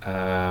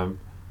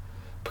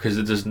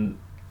 Because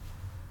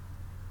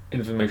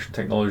information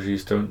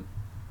technologies don't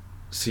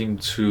seem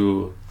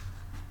to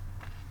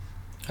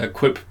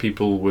equip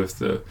people with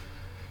the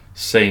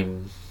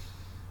same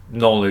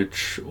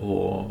knowledge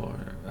or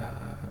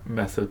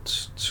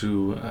methods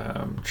to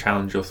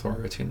challenge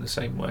authority in the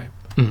same way.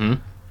 Mm-hmm.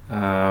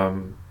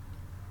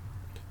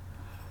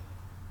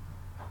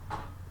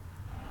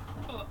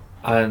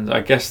 And I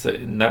guess that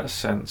in that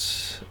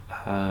sense,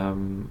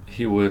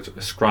 he would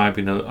ascribe,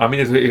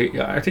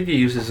 I think he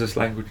uses this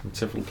language in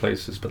several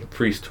places, but the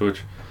priesthood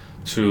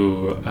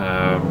to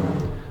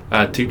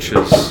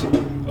teachers.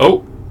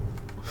 Oh!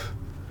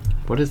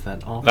 What is that?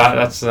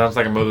 That sounds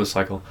like a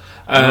motorcycle.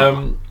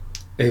 If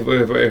he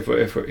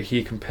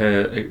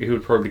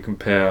would probably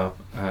compare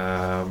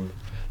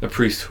the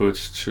priesthood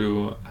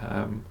to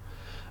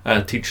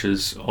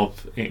teachers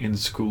in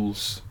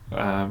schools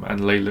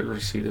and lay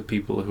literacy, the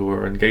people who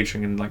are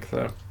engaging in like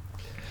the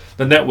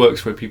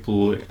networks where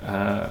people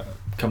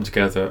come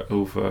together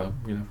over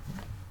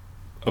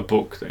a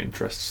book that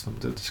interests them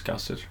to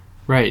discuss it.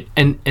 Right,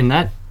 and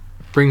that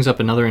brings up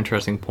another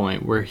interesting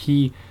point where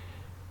he,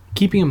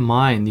 keeping in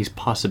mind these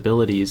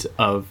possibilities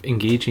of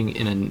engaging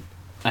in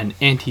an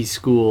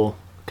anti-school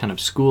kind of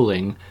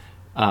schooling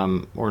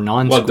or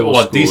non-school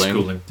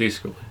schooling.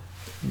 Deschooling.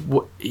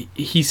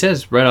 He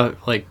says right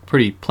out, like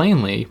pretty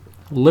plainly,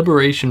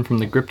 liberation from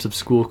the grips of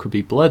school could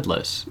be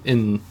bloodless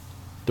in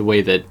the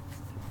way that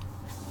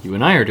you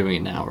and I are doing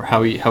it now, or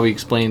how he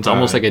explains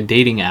almost like a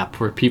dating app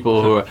where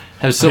people who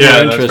have similar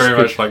interests that's very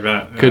much like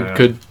that.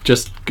 could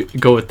just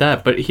go with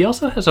that. But he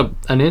also has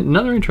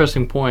another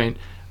interesting point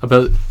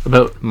about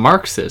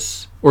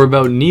Marxists, or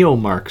about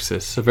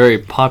neo-Marxists, a very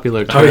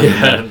popular term. Oh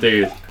yeah,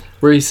 indeed.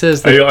 Where he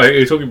says that... Are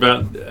you talking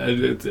about...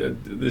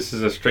 this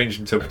is a strange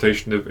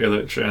interpretation of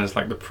Illich as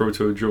like the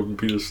proto-Jordan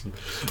Peterson.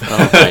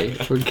 Okay.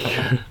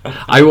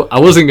 I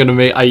wasn't going to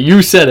make...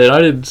 you said it, I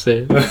didn't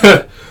say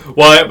it.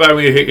 Well, I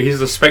mean, he's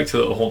the spectre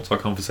that haunts our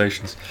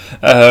conversations.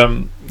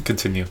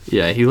 Continue.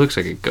 Yeah, he looks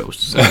like a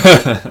ghost.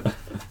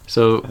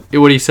 So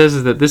what he says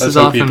is that this is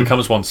often... he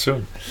becomes one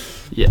soon.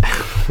 Yeah.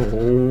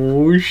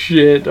 Oh,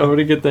 shit. I'm going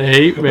to get the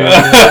hate,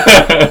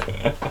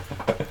 man.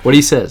 What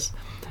he says...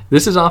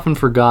 This is often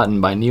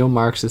forgotten by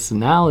neo-Marxist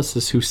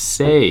analysts who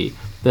say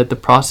that the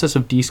process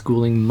of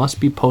deschooling must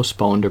be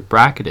postponed or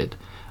bracketed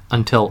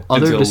until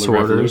other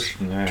disorders,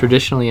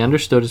 traditionally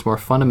understood as more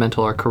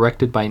fundamental, are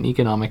corrected by an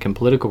economic and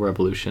political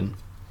revolution.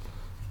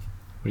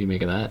 What do you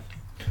make of that?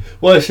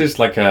 Well, it's just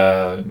like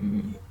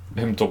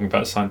him talking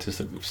about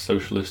scientists like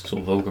socialists or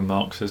vulgar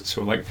Marxists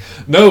who are like,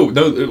 no,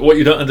 what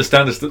you don't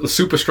understand is that the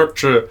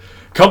superstructure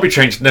can't be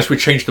changed unless we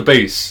change the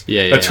base.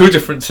 They're two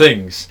different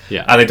things.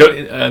 Yeah. And they don't,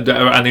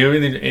 and they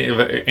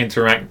only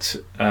interact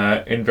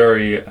in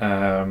very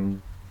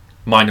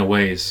minor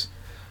ways.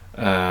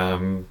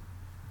 And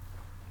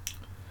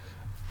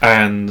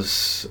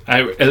it's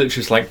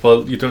just like,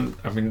 well, you don't.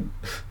 I mean,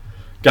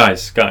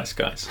 guys.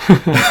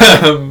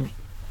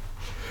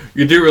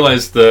 You do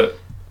realize that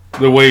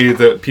the way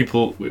that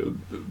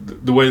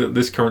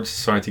this current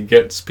society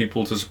gets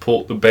people to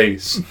support the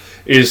base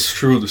is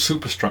through the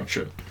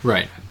superstructure.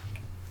 Right.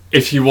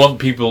 If you want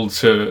people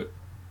to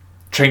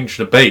change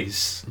the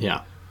base,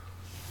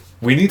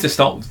 we need to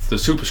start with the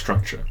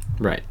superstructure.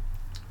 Right.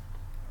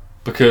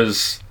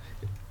 Because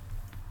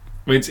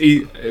I mean,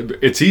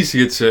 it's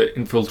easier to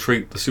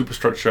infiltrate the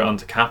superstructure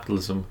under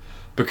capitalism,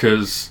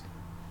 because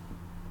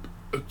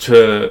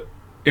to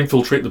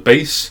infiltrate the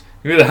base,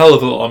 you need a hell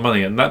of a lot of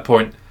money. And at that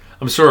point,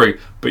 I'm sorry,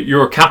 but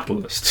you're a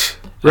capitalist.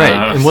 Right.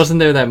 And wasn't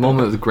there that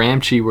moment with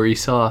Gramsci where he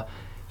saw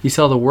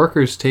the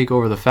workers take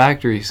over the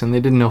factories and they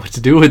didn't know what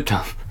to do with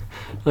them?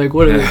 Like,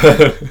 what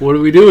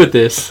do we do with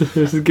this?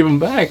 Just give them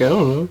back? I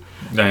don't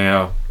know.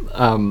 Yeah.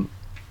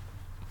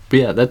 But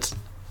yeah, that's...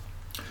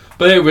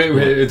 But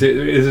it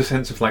is a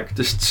sense of like,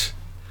 just...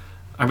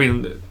 I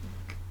mean,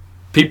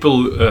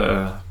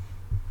 people...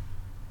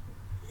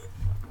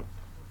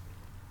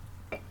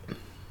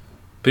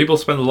 people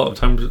spend a lot of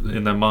time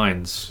in their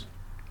minds.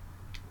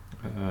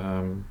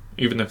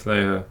 Even if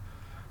they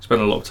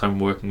spend a lot of time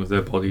working with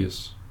their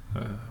bodies.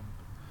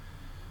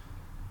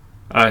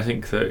 I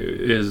think that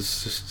it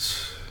is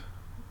just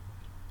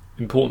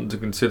important to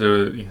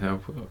consider,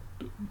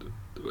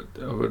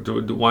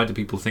 why do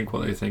people think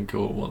what they think,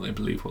 or what they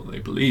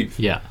believe.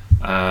 Yeah.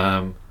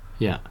 And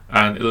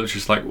it was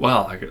just like,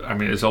 well, I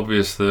mean, it's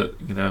obvious that,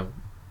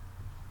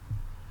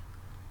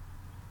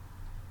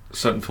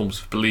 certain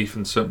forms of belief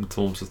and certain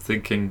forms of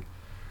thinking,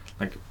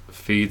 like,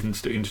 feed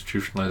into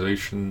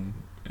institutionalization.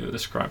 It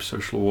ascribes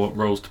social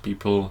roles to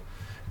people.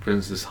 It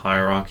brings this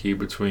hierarchy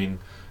between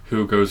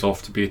who goes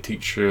off to be a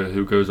teacher,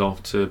 who goes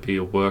off to be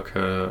a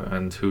worker,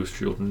 and whose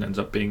children ends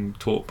up being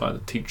taught by the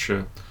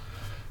teacher.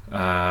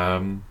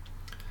 And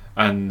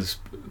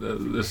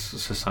this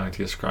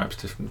society ascribes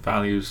different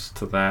values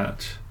to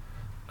that.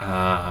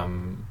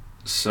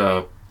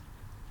 So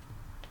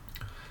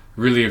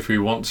really, if we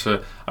want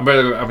to,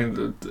 I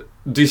mean,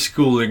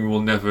 deschooling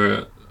will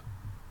never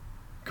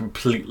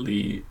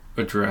completely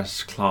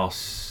address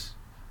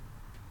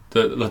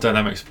the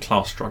dynamics of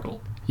class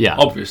struggle. Yeah,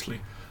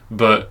 obviously,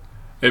 but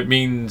it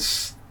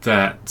means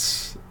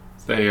that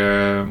they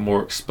are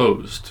more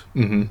exposed.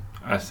 Mm-hmm.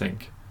 I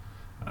think.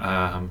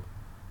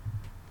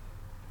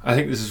 I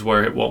think this is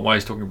why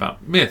he's talking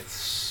about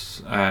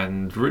myths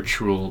and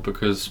ritual,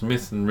 because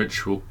myth and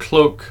ritual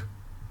cloak.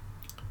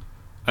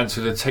 And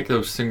so to take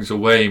those things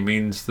away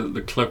means that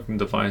the cloaking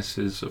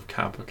devices of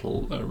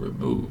capital are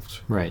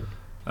removed. Right.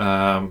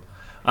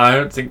 I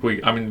don't think we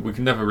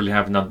can never really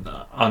have an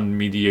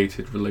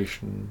unmediated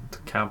relation to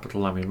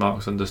capital. I mean,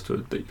 Marx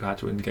understood that you had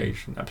to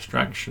engage in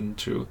abstraction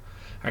to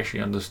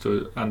actually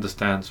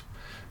understand,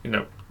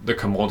 the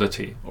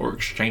commodity or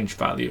exchange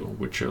value,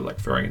 which are like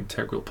very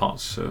integral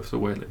parts of the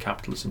way that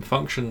capitalism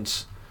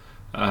functions.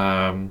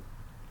 But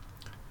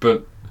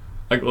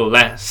like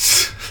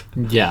less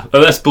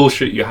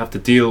bullshit you have to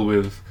deal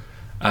with,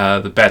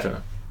 the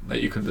better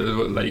that you can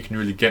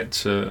really get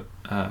to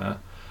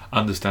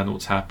understand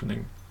what's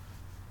happening,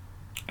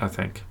 I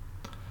think.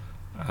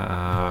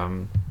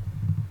 But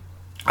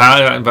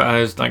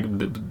as like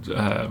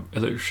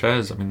Illich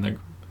says, I mean, like,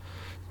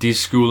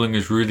 deschooling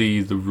is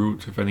really the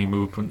root of any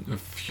movement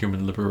of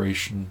human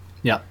liberation.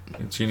 Yeah.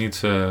 So you need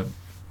to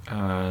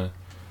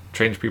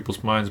change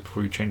people's minds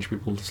before you change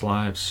people's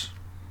lives.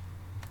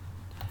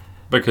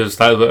 Because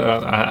at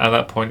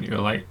that point, you're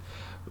like,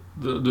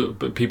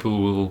 but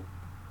people will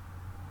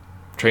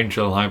change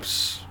their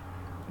lives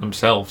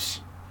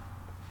themselves.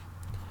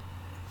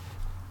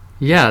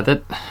 Yeah,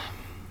 that's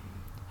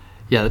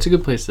a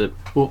good place to.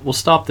 We'll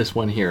stop this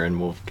one here, and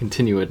we'll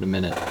continue it in a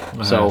minute.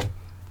 So,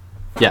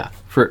 yeah,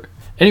 for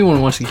anyone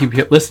who wants to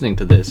keep listening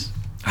to this,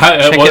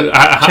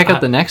 check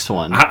out the next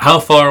one. How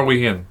far are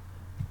we in?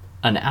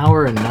 An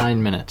hour and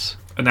 9 minutes.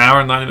 An hour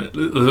and 9 minutes.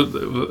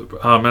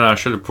 Oh man, I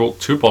should have brought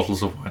 2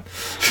 bottles of wine.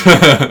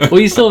 Well,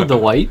 you still have the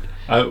white.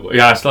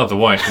 Yeah, I still have the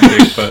white,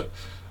 indeed, but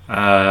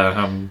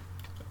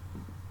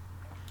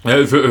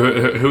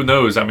who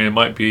knows? I mean, it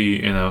might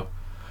be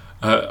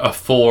a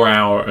 4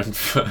 hour and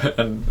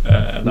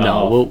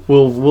no,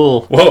 we'll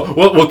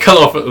we'll cut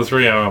off at the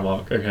 3 hour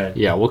mark. Okay.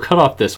 Yeah, we'll cut off this